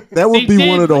hardest. That would be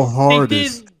one of the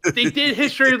hardest. They did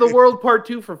History of the World Part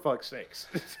 2 for fuck's sakes.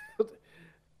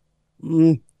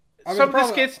 Some of the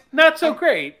skits not so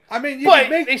great. I mean,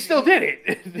 they still did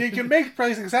it. You can make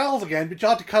Blazing Saddles again, but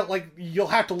you'll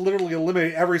have to literally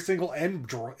eliminate every single N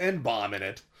bomb in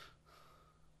it.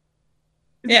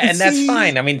 Yeah, and that's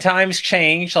fine. I mean, times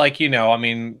change,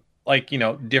 different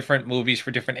movies for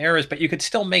different eras, but you could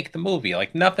still make the movie.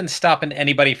 Like, nothing's stopping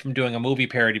anybody from doing a movie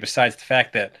parody besides the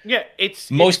fact that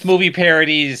most movie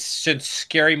parodies since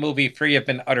Scary Movie 3 have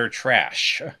been utter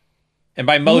trash. And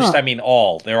by most, I mean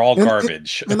all. They're all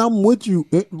garbage. And I'm with you,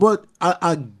 but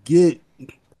I get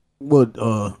what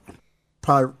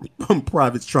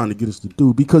Private's trying to get us to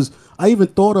do, because I even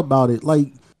thought about it,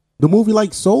 like the movie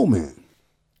like Soul Man.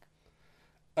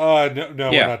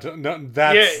 No.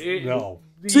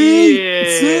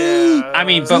 See? I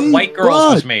mean, but White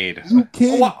Girls was made. You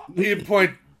can't.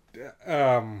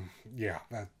 That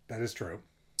is true.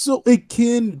 So it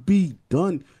can be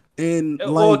done. And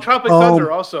Tropic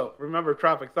Thunder also. Remember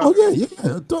Tropic Thunder? Oh yeah,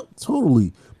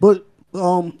 totally. But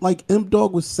like M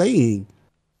Dog was saying,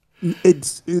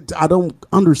 it's I don't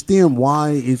understand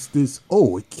why it's this.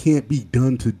 Oh, it can't be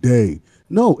done today.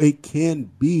 No, it can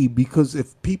be, because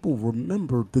if people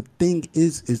remember, the thing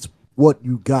is what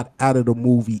you got out of the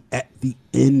movie at the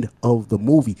end of the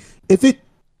movie. If it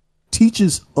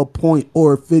teaches a point,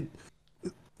 or if it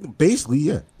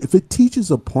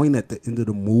teaches a point at the end of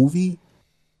the movie,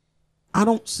 I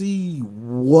don't see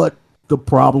what the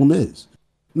problem is.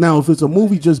 Now, if it's a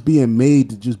movie just being made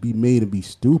to just be made and be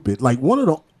stupid, like one of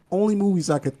the only movies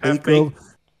I could think of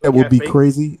that would be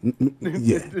crazy.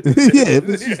 Yeah. If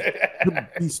it's just to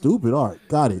be stupid, all right,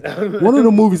 got it. One of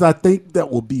the movies I think that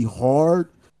will be hard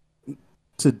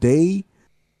today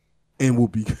and will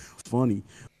be funny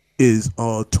is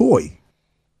Toy.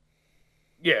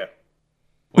 Yeah.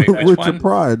 Wait, which Richard one?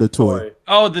 Pryor, the Toy.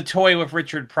 Oh, the Toy with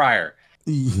Richard Pryor.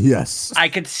 Yes. I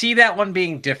could see that one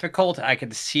being difficult. I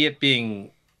could see it being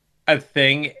a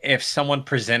thing if someone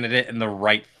presented it in the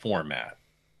right format.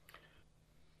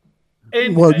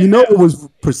 It was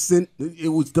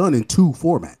done in 2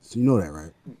 formats. You know that,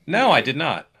 right? No, I did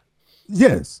not.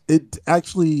 Yes, it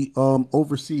actually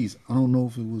overseas. I don't know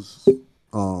if it was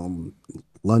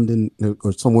London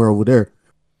or somewhere over there.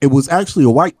 It was actually a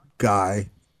white guy,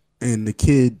 and the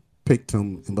kid picked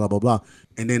him and blah blah blah.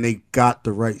 And then they got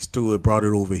the rights to it, brought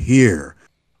it over here,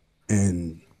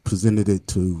 and presented it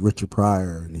to Richard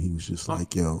Pryor, and he was just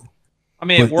like, "Yo." I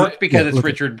mean, it worked because it's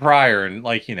Richard Pryor, and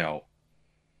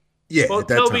Yeah. Well,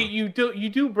 Toby, you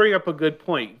do bring up a good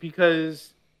point,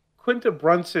 because Quinta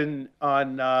Brunson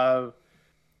on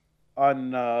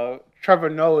Trevor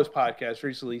Noah's podcast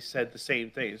recently said the same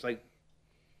thing. It's like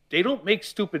they don't make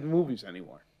stupid movies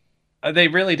anymore. They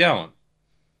really don't.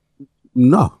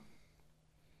 No.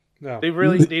 They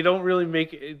don't really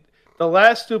make it. The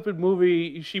last stupid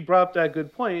movie, she brought up that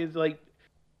good point, is like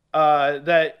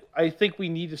that I think we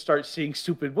need to start seeing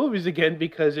stupid movies again,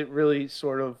 because it really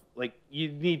sort of like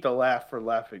you need to laugh for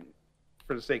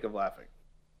the sake of laughing.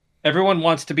 Everyone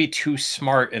wants to be too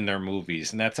smart in their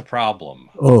movies, and that's a problem.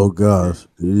 Oh gosh,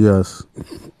 yes.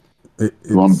 They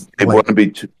want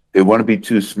to be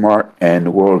too smart, and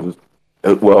the world is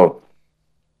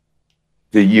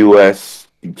the U.S.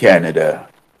 and Canada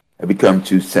have become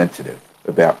too sensitive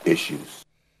about issues.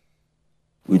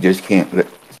 We just can't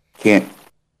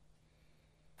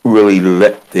really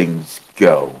let things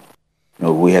go.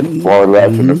 We had the far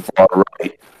left and the far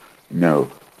right.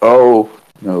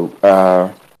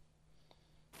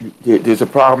 There's a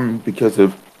problem because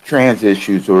of trans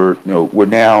issues, or we're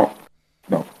now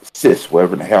cis,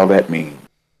 whatever the hell that means.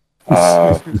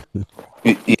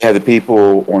 You have the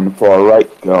people on the far right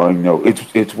going,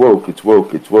 it's woke, it's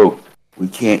woke, it's woke. We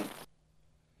can't,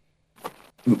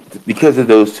 because of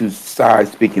those two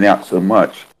sides speaking out so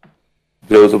much,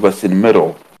 those of us in the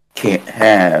middle can't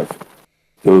have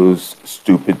those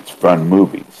stupid fun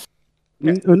movies.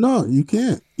 No, you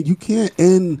can't. You can't.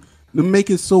 And to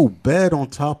make it so bad on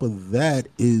top of that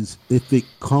is if it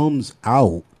comes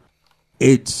out,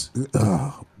 it's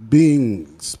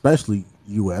being especially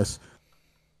U.S.,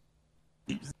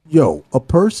 a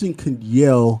person can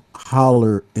yell,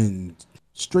 holler, and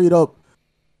straight up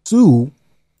sue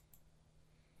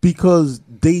because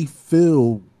they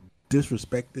feel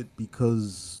disrespected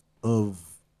because of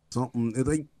something.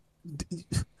 Like,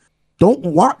 don't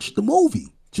watch the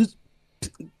movie. Just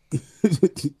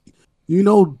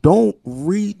don't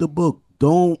read the book.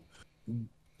 Don't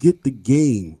get the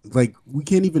game. Like, we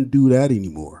can't even do that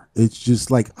anymore. It's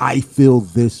just like, I feel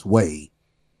this way,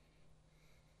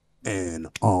 and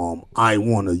I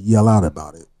want to yell out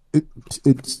about it.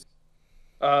 It's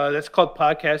that's called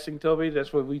podcasting, Toby.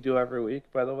 That's what we do every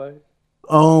week, by the way.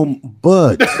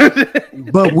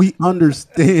 But we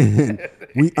understand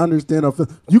We understand our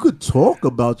feelings. You could talk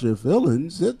about your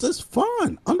feelings. That's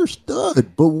fine.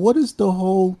 Understood. But what is the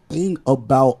whole thing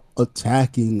about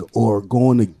attacking or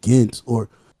going against? Or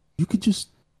you could just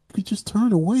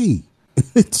turn away.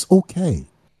 It's okay.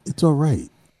 It's all right.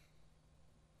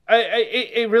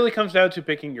 It really comes down to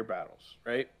picking your battles,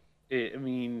 right?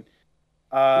 It's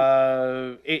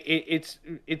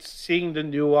seeing the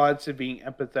nuance and being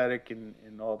empathetic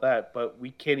and all that, but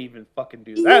we can't even fucking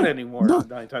do that anymore.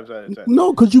 9 times out of 10.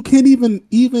 No, because you can't even.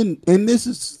 And this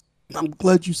is. I'm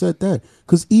glad you said that,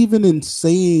 because even in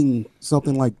saying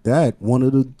something like that, one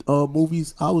of the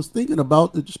movies I was thinking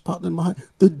about that just popped in my head,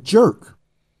 The Jerk.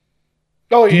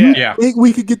 Oh yeah, yeah. Think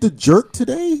we could get The Jerk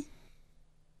today?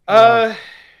 Go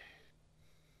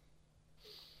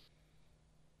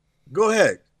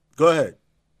ahead.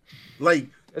 Like,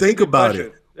 think about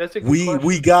it. That's a good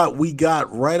question. We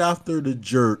got right after The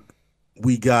Jerk,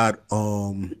 we got the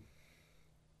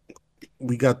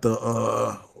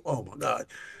oh my god,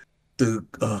 the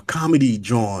comedy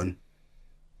John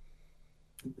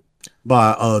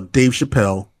by Dave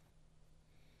Chappelle.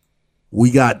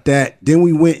 We got that. Then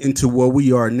we went into where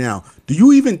we are now. Do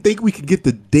you even think we could get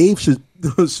the Dave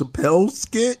Chappelle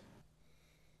skit?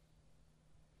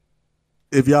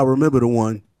 If y'all remember the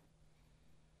one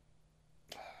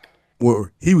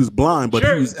where he was blind, but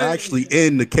he was actually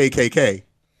in the KKK,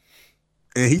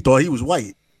 and he thought he was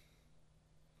white.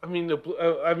 I mean,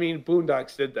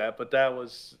 Boondocks did that, but that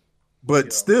was.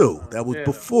 But still, that was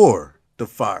before the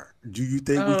fire. Do you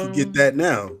think we could get that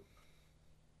now?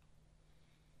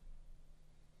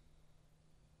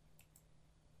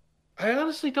 I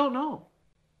honestly don't know.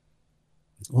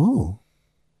 Oh.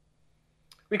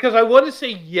 Because I want to say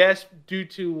yes due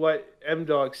to what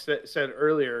M-Dog said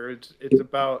earlier. It's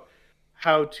about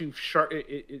how to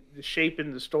shape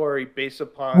in the story based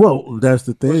upon that's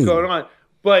the thing. What's going on.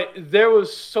 But there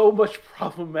was so much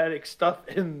problematic stuff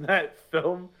in that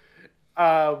film.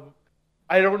 I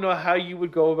don't know how you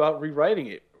would go about rewriting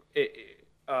it.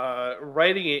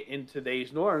 Writing it in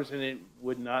today's norms, and it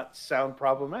would not sound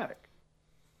problematic.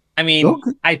 I mean,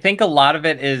 I think a lot of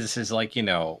it is like,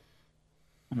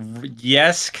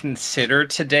 yes, consider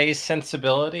today's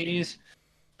sensibilities,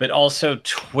 but also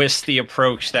twist the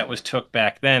approach that was took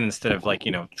back then instead of like,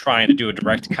 trying to do a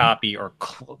direct copy or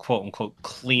quote unquote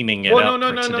cleaning it up.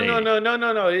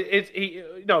 No.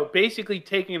 It's basically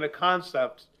taking the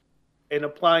concept and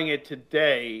applying it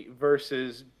today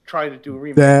versus trying to do a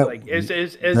remake, as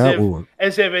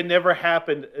if it never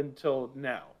happened until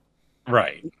now.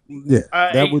 Right. Yeah.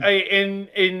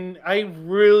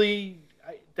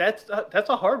 That's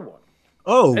a hard one.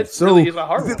 Oh, really is a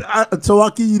hard one. So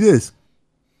I'll give you this.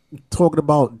 Talking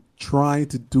about trying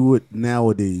to do it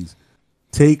nowadays.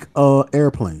 Take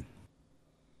Airplane.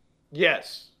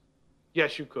 Yes,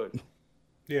 you could.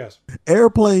 Yes.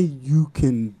 Airplane you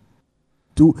can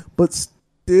do, but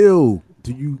still,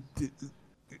 do you?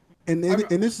 And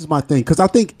this is my thing, because I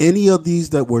think any of these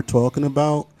that we're talking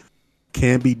about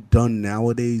can be done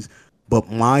nowadays. But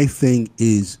my thing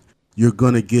is, you're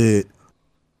gonna get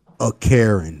a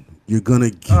Karen. You're gonna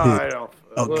get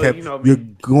you're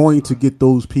going to get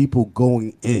those people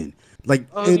going in. Like,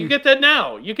 you get that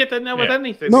now. You get that now with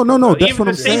anything. No. That's what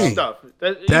I'm saying.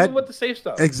 Even with the safe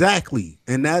stuff. Exactly,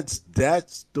 and that's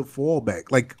the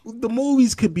fallback. Like, the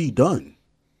movies could be done,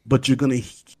 but you're gonna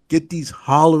get these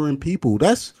hollering people.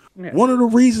 That's one of the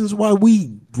reasons why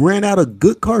we ran out of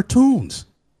good cartoons.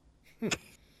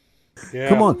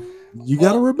 Come on, you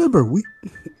got to remember we.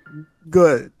 Go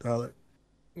ahead, Tyler.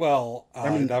 Well,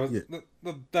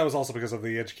 that was also because of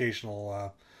the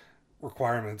educational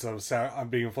requirements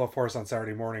of being forced on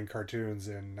Saturday morning cartoons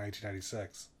in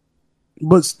 1996.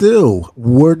 But still,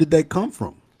 where did that come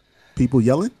from? People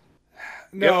yelling?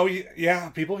 No,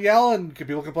 people yelling,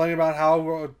 people complaining about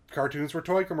how cartoons were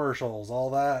toy commercials, all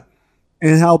that.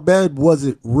 And how bad was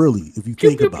it really, if you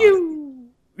think about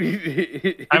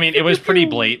it? I mean, it was pretty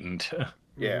blatant.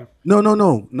 Yeah. No,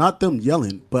 not them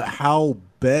yelling, but how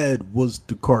bad was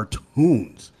the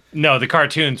cartoons? No, the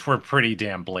cartoons were pretty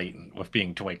damn blatant with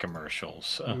being toy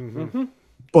commercials. Mm-hmm.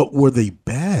 But were they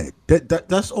bad?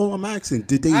 That's all I'm asking.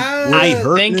 Did they? I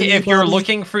think if you're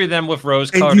looking through them with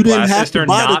rose-colored glasses, they're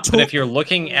not. But if you're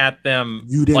looking at them,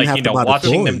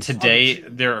 watching them today,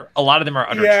 a lot of them are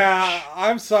utter trash.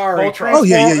 I'm sorry.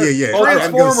 Yeah.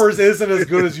 Transformers isn't as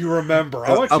good as you remember.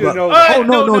 I want you to know.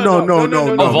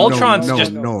 No. Voltron's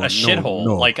just a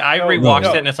shithole. Like, I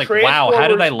rewatched it and it's like, wow, how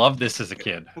did I love this as a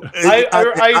kid?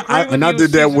 I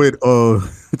did that with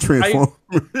Transformers,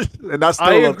 and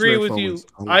I agree with you.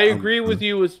 I agree with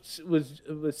you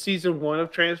with season 1 of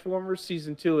Transformers.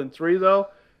 Season 2 and 3, though,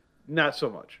 not so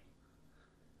much.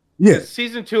 Yeah.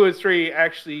 Season 2 and 3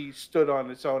 actually stood on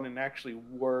its own and actually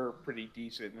were pretty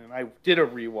decent. And I did a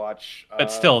rewatch.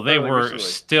 But still, they were recently.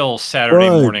 still Saturday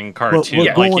morning cartoons.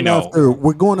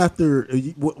 We're going after.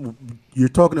 You're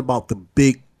talking about the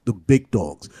big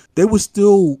dogs. They were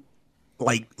still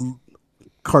like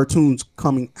cartoons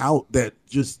coming out that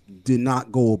just did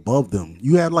not go above them.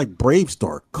 You had like Brave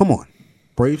Star. Come on,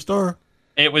 Brave Star.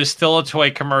 It was still a toy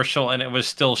commercial, and it was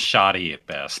still shoddy at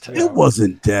best. It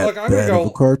wasn't that bad of a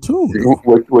cartoon.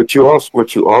 What you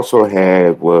also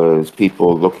had was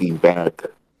people looking back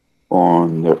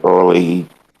on the early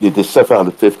the stuff out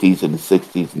of the 50s and the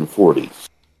 60s and the 40s,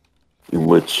 in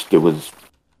which there was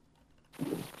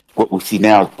what we see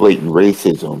now is blatant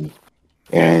racism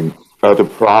and other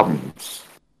problems,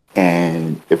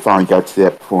 and it finally got to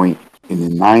that point in the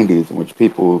 90s in which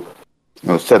people,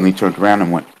 suddenly turned around and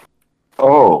went,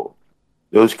 "Oh,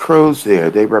 those crows there,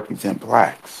 they represent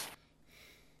blacks.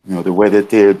 The way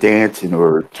that they're dancing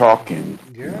or talking."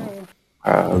 Yeah.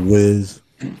 Wiz.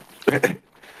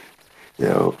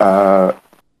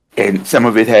 And some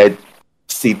of it had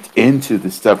seeped into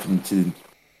the stuff into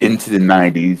the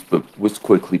 90s, but was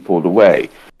quickly pulled away.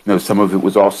 Some of it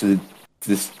was also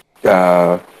this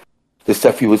the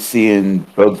stuff you would see in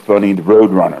Bugs Bunny and the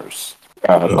Roadrunners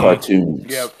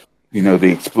cartoons. Yep.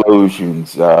 The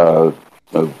explosions, the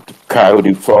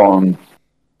coyote falling,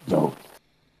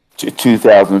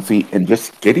 2,000 feet and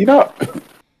just getting up.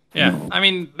 Yeah, I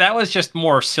mean, that was just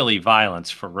more silly violence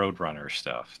for Roadrunner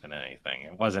stuff than anything.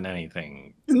 It wasn't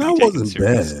anything. And that wasn't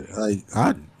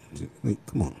bad.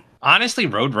 Come on. Honestly,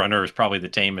 Roadrunner is probably the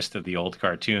tamest of the old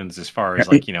cartoons as far as,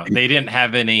 they didn't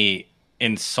have any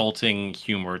insulting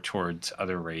humor towards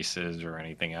other races or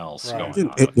anything else going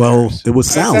on. It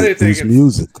was sound. It was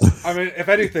music. I mean, if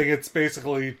anything, it's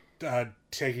basically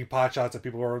taking pot shots at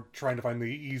people who are trying to find the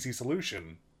easy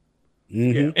solution.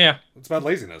 Mm-hmm. Yeah. It's about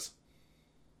laziness.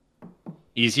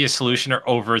 Easiest solution or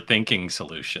overthinking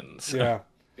solutions. Yeah.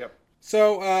 Yep.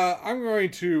 So I'm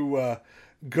going to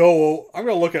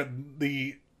look at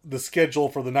the schedule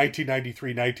for the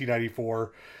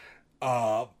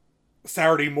 1993-1994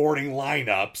 Saturday morning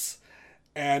lineups,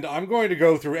 and I'm going to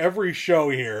go through every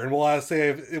show here, and we'll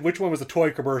say which one was a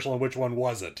toy commercial and which one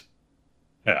wasn't.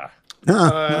 Yeah.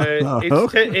 We're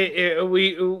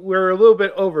a little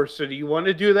bit over, so do you want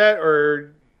to do that,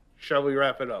 or shall we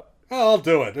wrap it up? I'll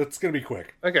do it. It's going to be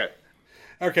quick. Okay.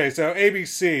 Okay, so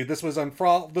ABC. This was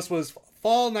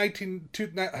fall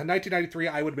 1993.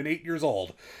 I would have been 8 years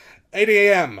old. 8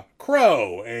 a.m.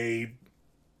 Crow, a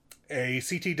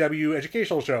CTW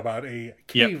educational show about a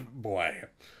cave boy.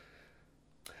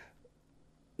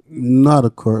 Not a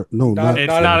car. No, it's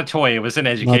not a toy. It was an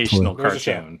educational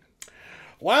cartoon.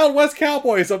 Wild West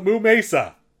Cowboys of Moo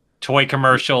Mesa. Toy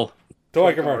commercial.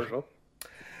 Toy commercial.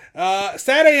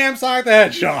 Sad AM Sonic the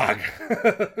Hedgehog.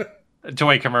 A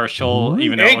toy commercial,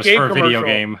 even though it was for a video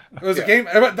game. It was a game.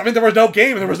 I mean, there was no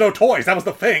game and there was no toys. That was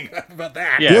the thing about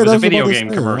that. Yeah, it was a video game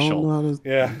commercial.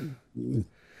 Yeah.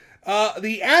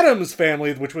 The Addams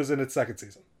Family, which was in its second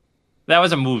season. That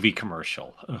was a movie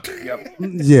commercial. Yep.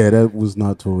 Yeah, that was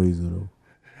not toys at all.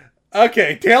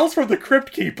 Okay, Tales from the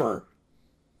Crypt Keeper.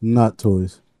 Not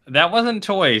toys. That wasn't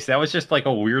toys. That was just like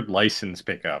a weird license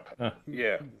pickup.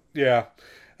 Yeah. Yeah.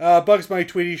 Bugs Bunny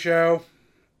Tweety Show.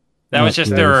 That was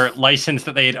just their license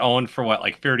that they had owned for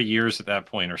 30 years at that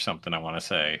point or something, I want to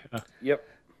say. Yep.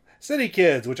 City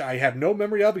Kids, which I have no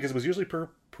memory of because it was usually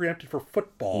preempted for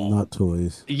football. Not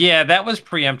toys. Yeah, that was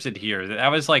preempted here. That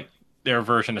was like their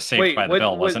version of Saved by the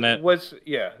Bell, wasn't it? What's the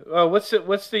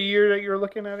year that you're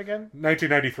looking at again?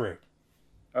 1993.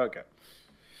 Okay.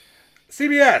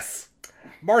 CBS.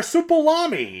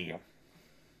 Marsupilami.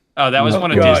 Oh, that was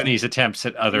one of Disney's attempts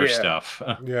at other stuff.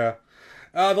 Yeah.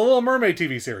 The Little Mermaid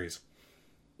TV series.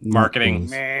 Marketing.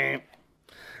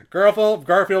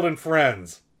 Garfield and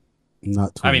Friends.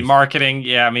 Not toys. I mean, marketing,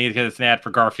 because it's an ad for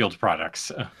Garfield's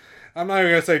products. I'm not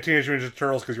even going to say Teenage Mutant Ninja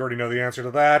Turtles because you already know the answer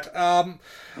to that.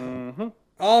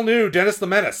 All new Dennis the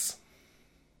Menace.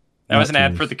 That was an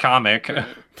ad for the comic.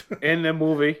 In the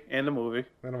movie.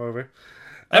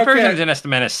 That version of Dennis the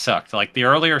Menace sucked. Like, the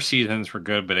earlier seasons were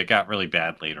good, but it got really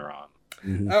bad later on.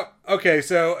 Mm-hmm. Okay,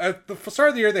 so at the start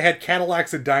of the year, they had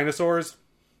Cadillacs and Dinosaurs.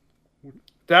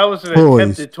 That was an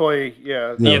attempted toy,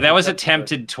 Yeah, that was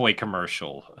attempted toy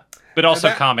commercial. But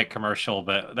also comic commercial,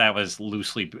 but that was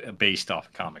loosely based off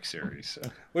a comic series.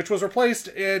 Which was replaced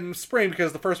in spring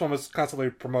because the first one was constantly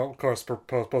postponed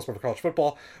for college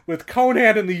football with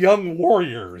Conan and the Young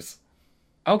Warriors.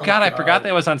 Oh, God, I forgot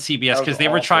that was on CBS because they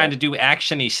were trying to do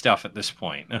action-y stuff at this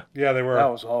point. Yeah, they were. That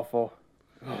was awful.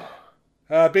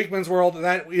 Big Man's World,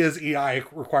 that is EI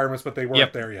requirements, but they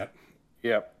weren't there yet.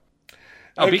 Yep.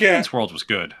 Oh, Big Man's World was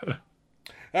good.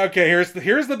 Okay, here's the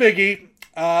biggie.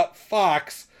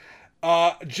 Fox.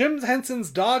 Jim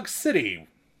Henson's Dog City.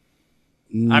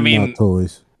 I mean, not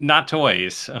toys. Not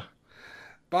toys.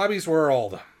 Bobby's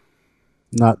World.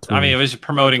 Not toys. I mean, it was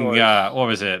promoting, what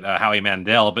was it? Howie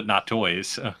Mandel, but not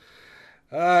toys.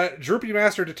 Droopy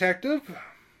Master Detective.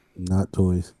 Not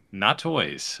toys. Not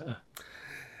toys.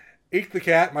 Eek the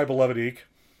Cat, My Beloved Eek.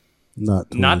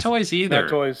 Not toys. Not toys either. Not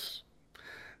toys.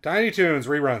 Tiny Toons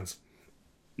reruns.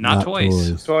 Not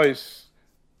toys. Toys.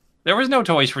 There was no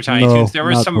toys for Tiny Toons. There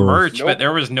was some toys. merch, but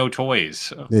there was no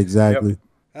toys. Exactly.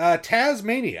 Yep.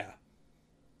 Tasmania.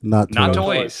 Not toys. Not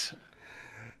toys.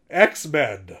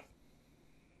 X-Men.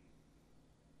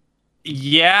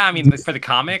 Yeah, I mean, for the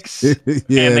comics. Yeah,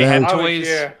 and they had toys.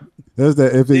 Yeah. That's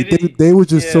that. If they were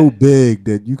just so big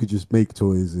that you could just make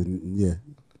toys, and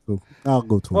so I'll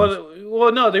go toys.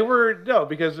 Well, no, they were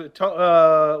because what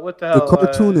the hell? The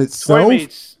cartoon itself. Toy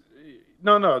Mates,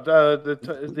 the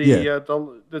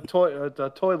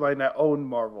toy line that owned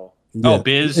Marvel. Yeah. Oh,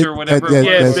 Biz or whatever.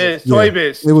 Biz. Toy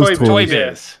Biz. It was Toy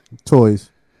Biz.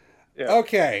 Toys. Yeah.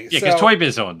 Okay. Yeah, because Toy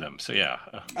Biz owned them. So yeah.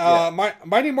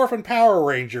 Mighty Morphin Power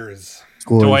Rangers.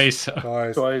 Toys.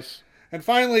 And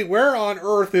finally, where on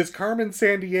earth is Carmen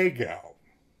Sandiego?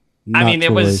 I mean,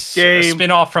 it was a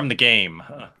spin-off from the game.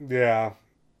 Yeah.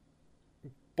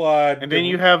 But and then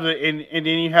you have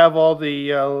all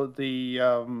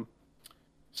the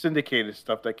syndicated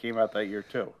stuff that came out that year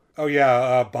too. Oh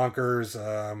yeah, Bunkers,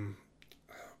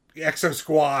 Exo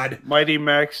Squad, Mighty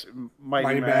Max.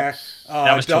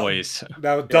 That was toys.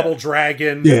 That was Double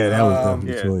Dragon. Yeah, that was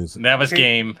definitely toys. That was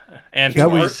game. And King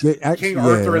toys. King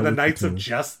Arthur and the Knights of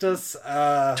Justice.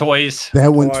 Toys.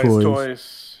 That one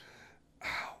toys.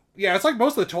 Yeah, it's like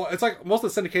most of the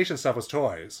syndication stuff was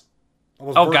toys.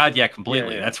 God, yeah,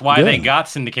 completely. That's why they got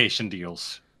syndication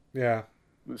deals. Yeah.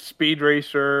 Speed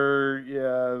Racer,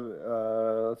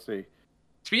 let's see.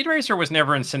 Speed Racer was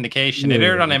never in syndication. It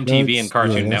aired on MTV and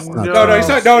Cartoon Network.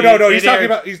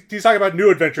 He's talking about New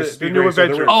Adventures. The New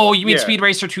Adventures. Oh, you mean Speed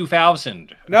Racer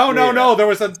 2000? No. There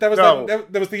was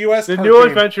the US. The New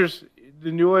Adventures.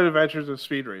 The New Adventures of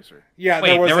Speed Racer. Yeah,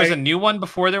 wait, there was a new one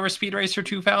before there was Speed Racer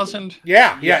 2000.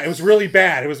 Yeah, it was really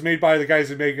bad. It was made by the guys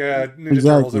who make Ninja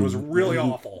Turtles. It was really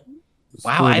awful.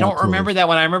 Wow, I don't remember that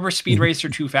one. I remember Speed Racer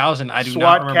 2000. I do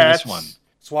not remember this one.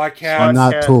 SWAT Cats.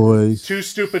 Not toys. Two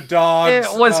Stupid Dogs.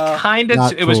 It was kind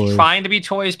of. It was trying to be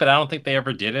toys, but I don't think they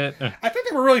ever did it. I think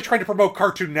they were really trying to promote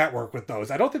Cartoon Network with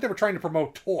those. I don't think they were trying to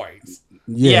promote toys.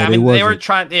 Yeah, I mean, they were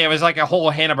trying. Yeah, it was like a whole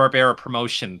Hanna-Barbera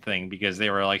promotion thing because they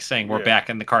were like saying we're back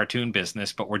in the cartoon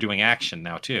business, but we're doing action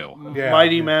now too. Yeah,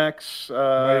 Mighty Max.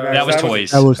 That was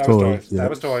toys. That was toys. That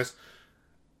was toys.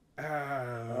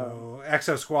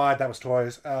 Exo Squad. That was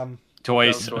toys.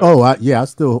 Toys. I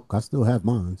still have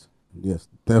mine. Yes,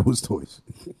 that was toys.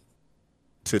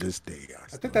 To this day,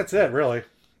 I think that's it, really.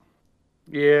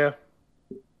 Yeah,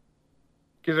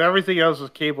 because everything else was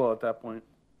cable at that point.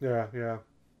 Yeah.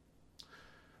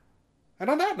 And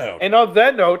on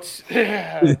that note,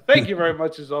 thank you very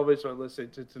much as always for listening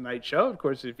to tonight's show. Of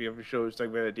course, if you have a show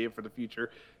segment idea for the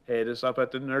future, hit us up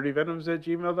at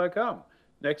thenerdyvenoms@gmail.com.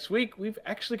 Next week, we've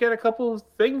actually got a couple of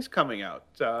things coming out,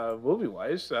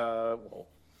 movie-wise.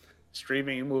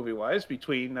 Streaming and movie-wise,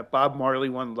 between Bob Marley,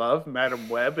 One Love, Madam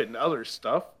Web, and other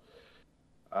stuff.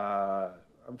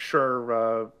 I'm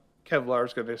sure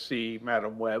Kevlar's going to see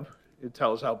Madam Web and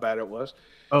tell us how bad it was.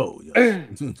 Oh, yeah.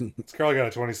 It's currently got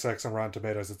a 26 on Rotten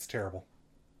Tomatoes. It's terrible.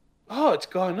 Oh, it's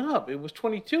gone up. It was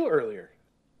 22 earlier.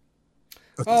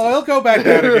 Oh, it'll go back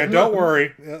down again. Don't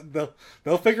worry.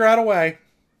 They'll figure out a way.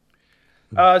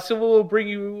 So we'll bring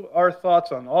you our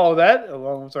thoughts on all of that,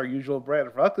 along with our usual brand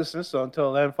of recklessness. So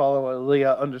until then, follow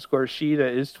Leah_she.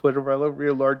 That is Twitter,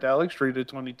 Real Lord Dalek,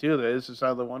 Streeter22. That is the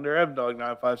Sound of the Wonder,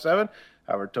 MDog957.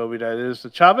 Howard Toby, that is the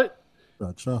Chobbit.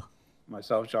 Gotcha.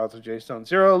 Myself, Jonathan J. Stone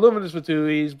Zero. Luminous with 2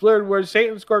 E's. Blurred Words,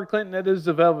 Satan, Score Clinton. That is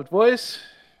the Velvet Voice.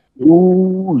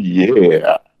 Ooh,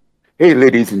 yeah. Hey,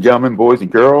 ladies and gentlemen, boys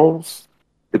and girls.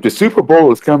 If the Super Bowl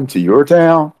has come to your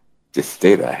town, just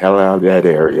stay the hell out of that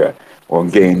area on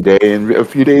game day and a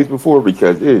few days before,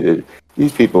 because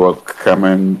these people are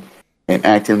coming and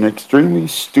acting extremely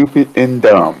stupid and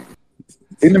dumb.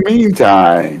 In the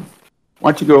meantime,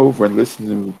 why don't you go over and listen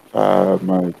to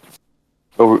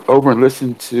over and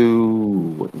listen to,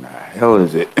 what in the hell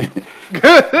is it?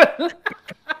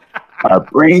 My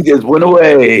brain just went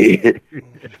away.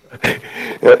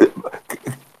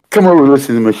 Come over and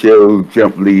listen to my show,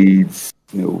 Jump Leads.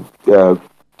 Do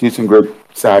some great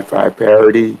sci-fi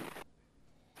parody.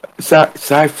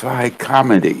 Sci-fi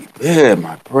comedy. Yeah,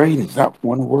 my brain is not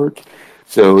want to work.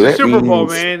 So it's that the Super Bowl,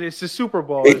 means man. It's the Super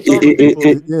Bowl. It's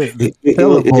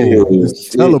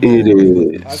all the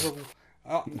people.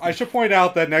 I should point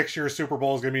out that next year's Super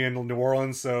Bowl is going to be in New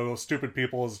Orleans, so stupid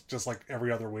people is just like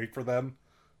every other week for them.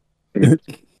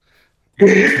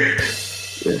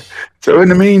 So in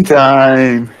the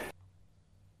meantime,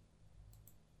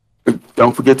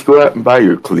 don't forget to go out and buy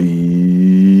your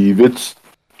cleavage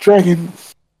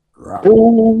dragons.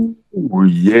 Oh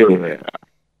yeah.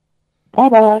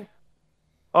 Bye-bye.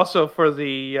 Also, for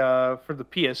the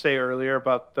PSA earlier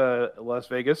about Las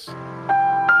Vegas.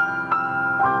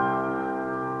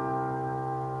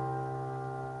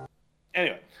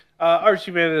 Anyway,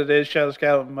 Archie Man it is, Shadow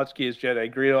Scout, and Mutsky is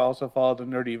Jedi Greedo. Also follow the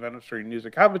Nerdy Venom for news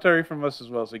and commentary from us, as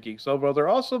well as the Geek Soul Brother.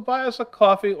 Also buy us a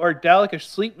coffee or Dalek a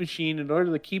sleep machine in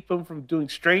order to keep him from doing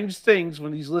strange things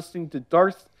when he's listening to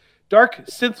dark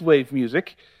synthwave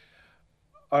music.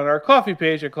 On our coffee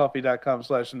page at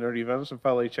coffee.com/nerdyvenoms, and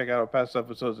finally check out our past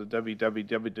episodes at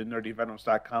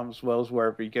www.nerdykvenoms.com, as well as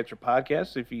wherever you get your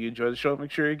podcasts. If you enjoy the show,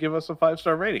 make sure you give us a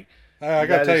 5-star rating. I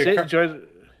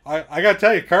gotta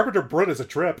tell you, Carpenter Brut is a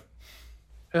trip.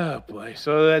 Oh boy!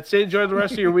 So that's it. Enjoy the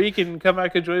rest of your week, and come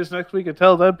back and join us next week.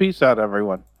 Until then, peace out,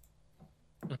 everyone.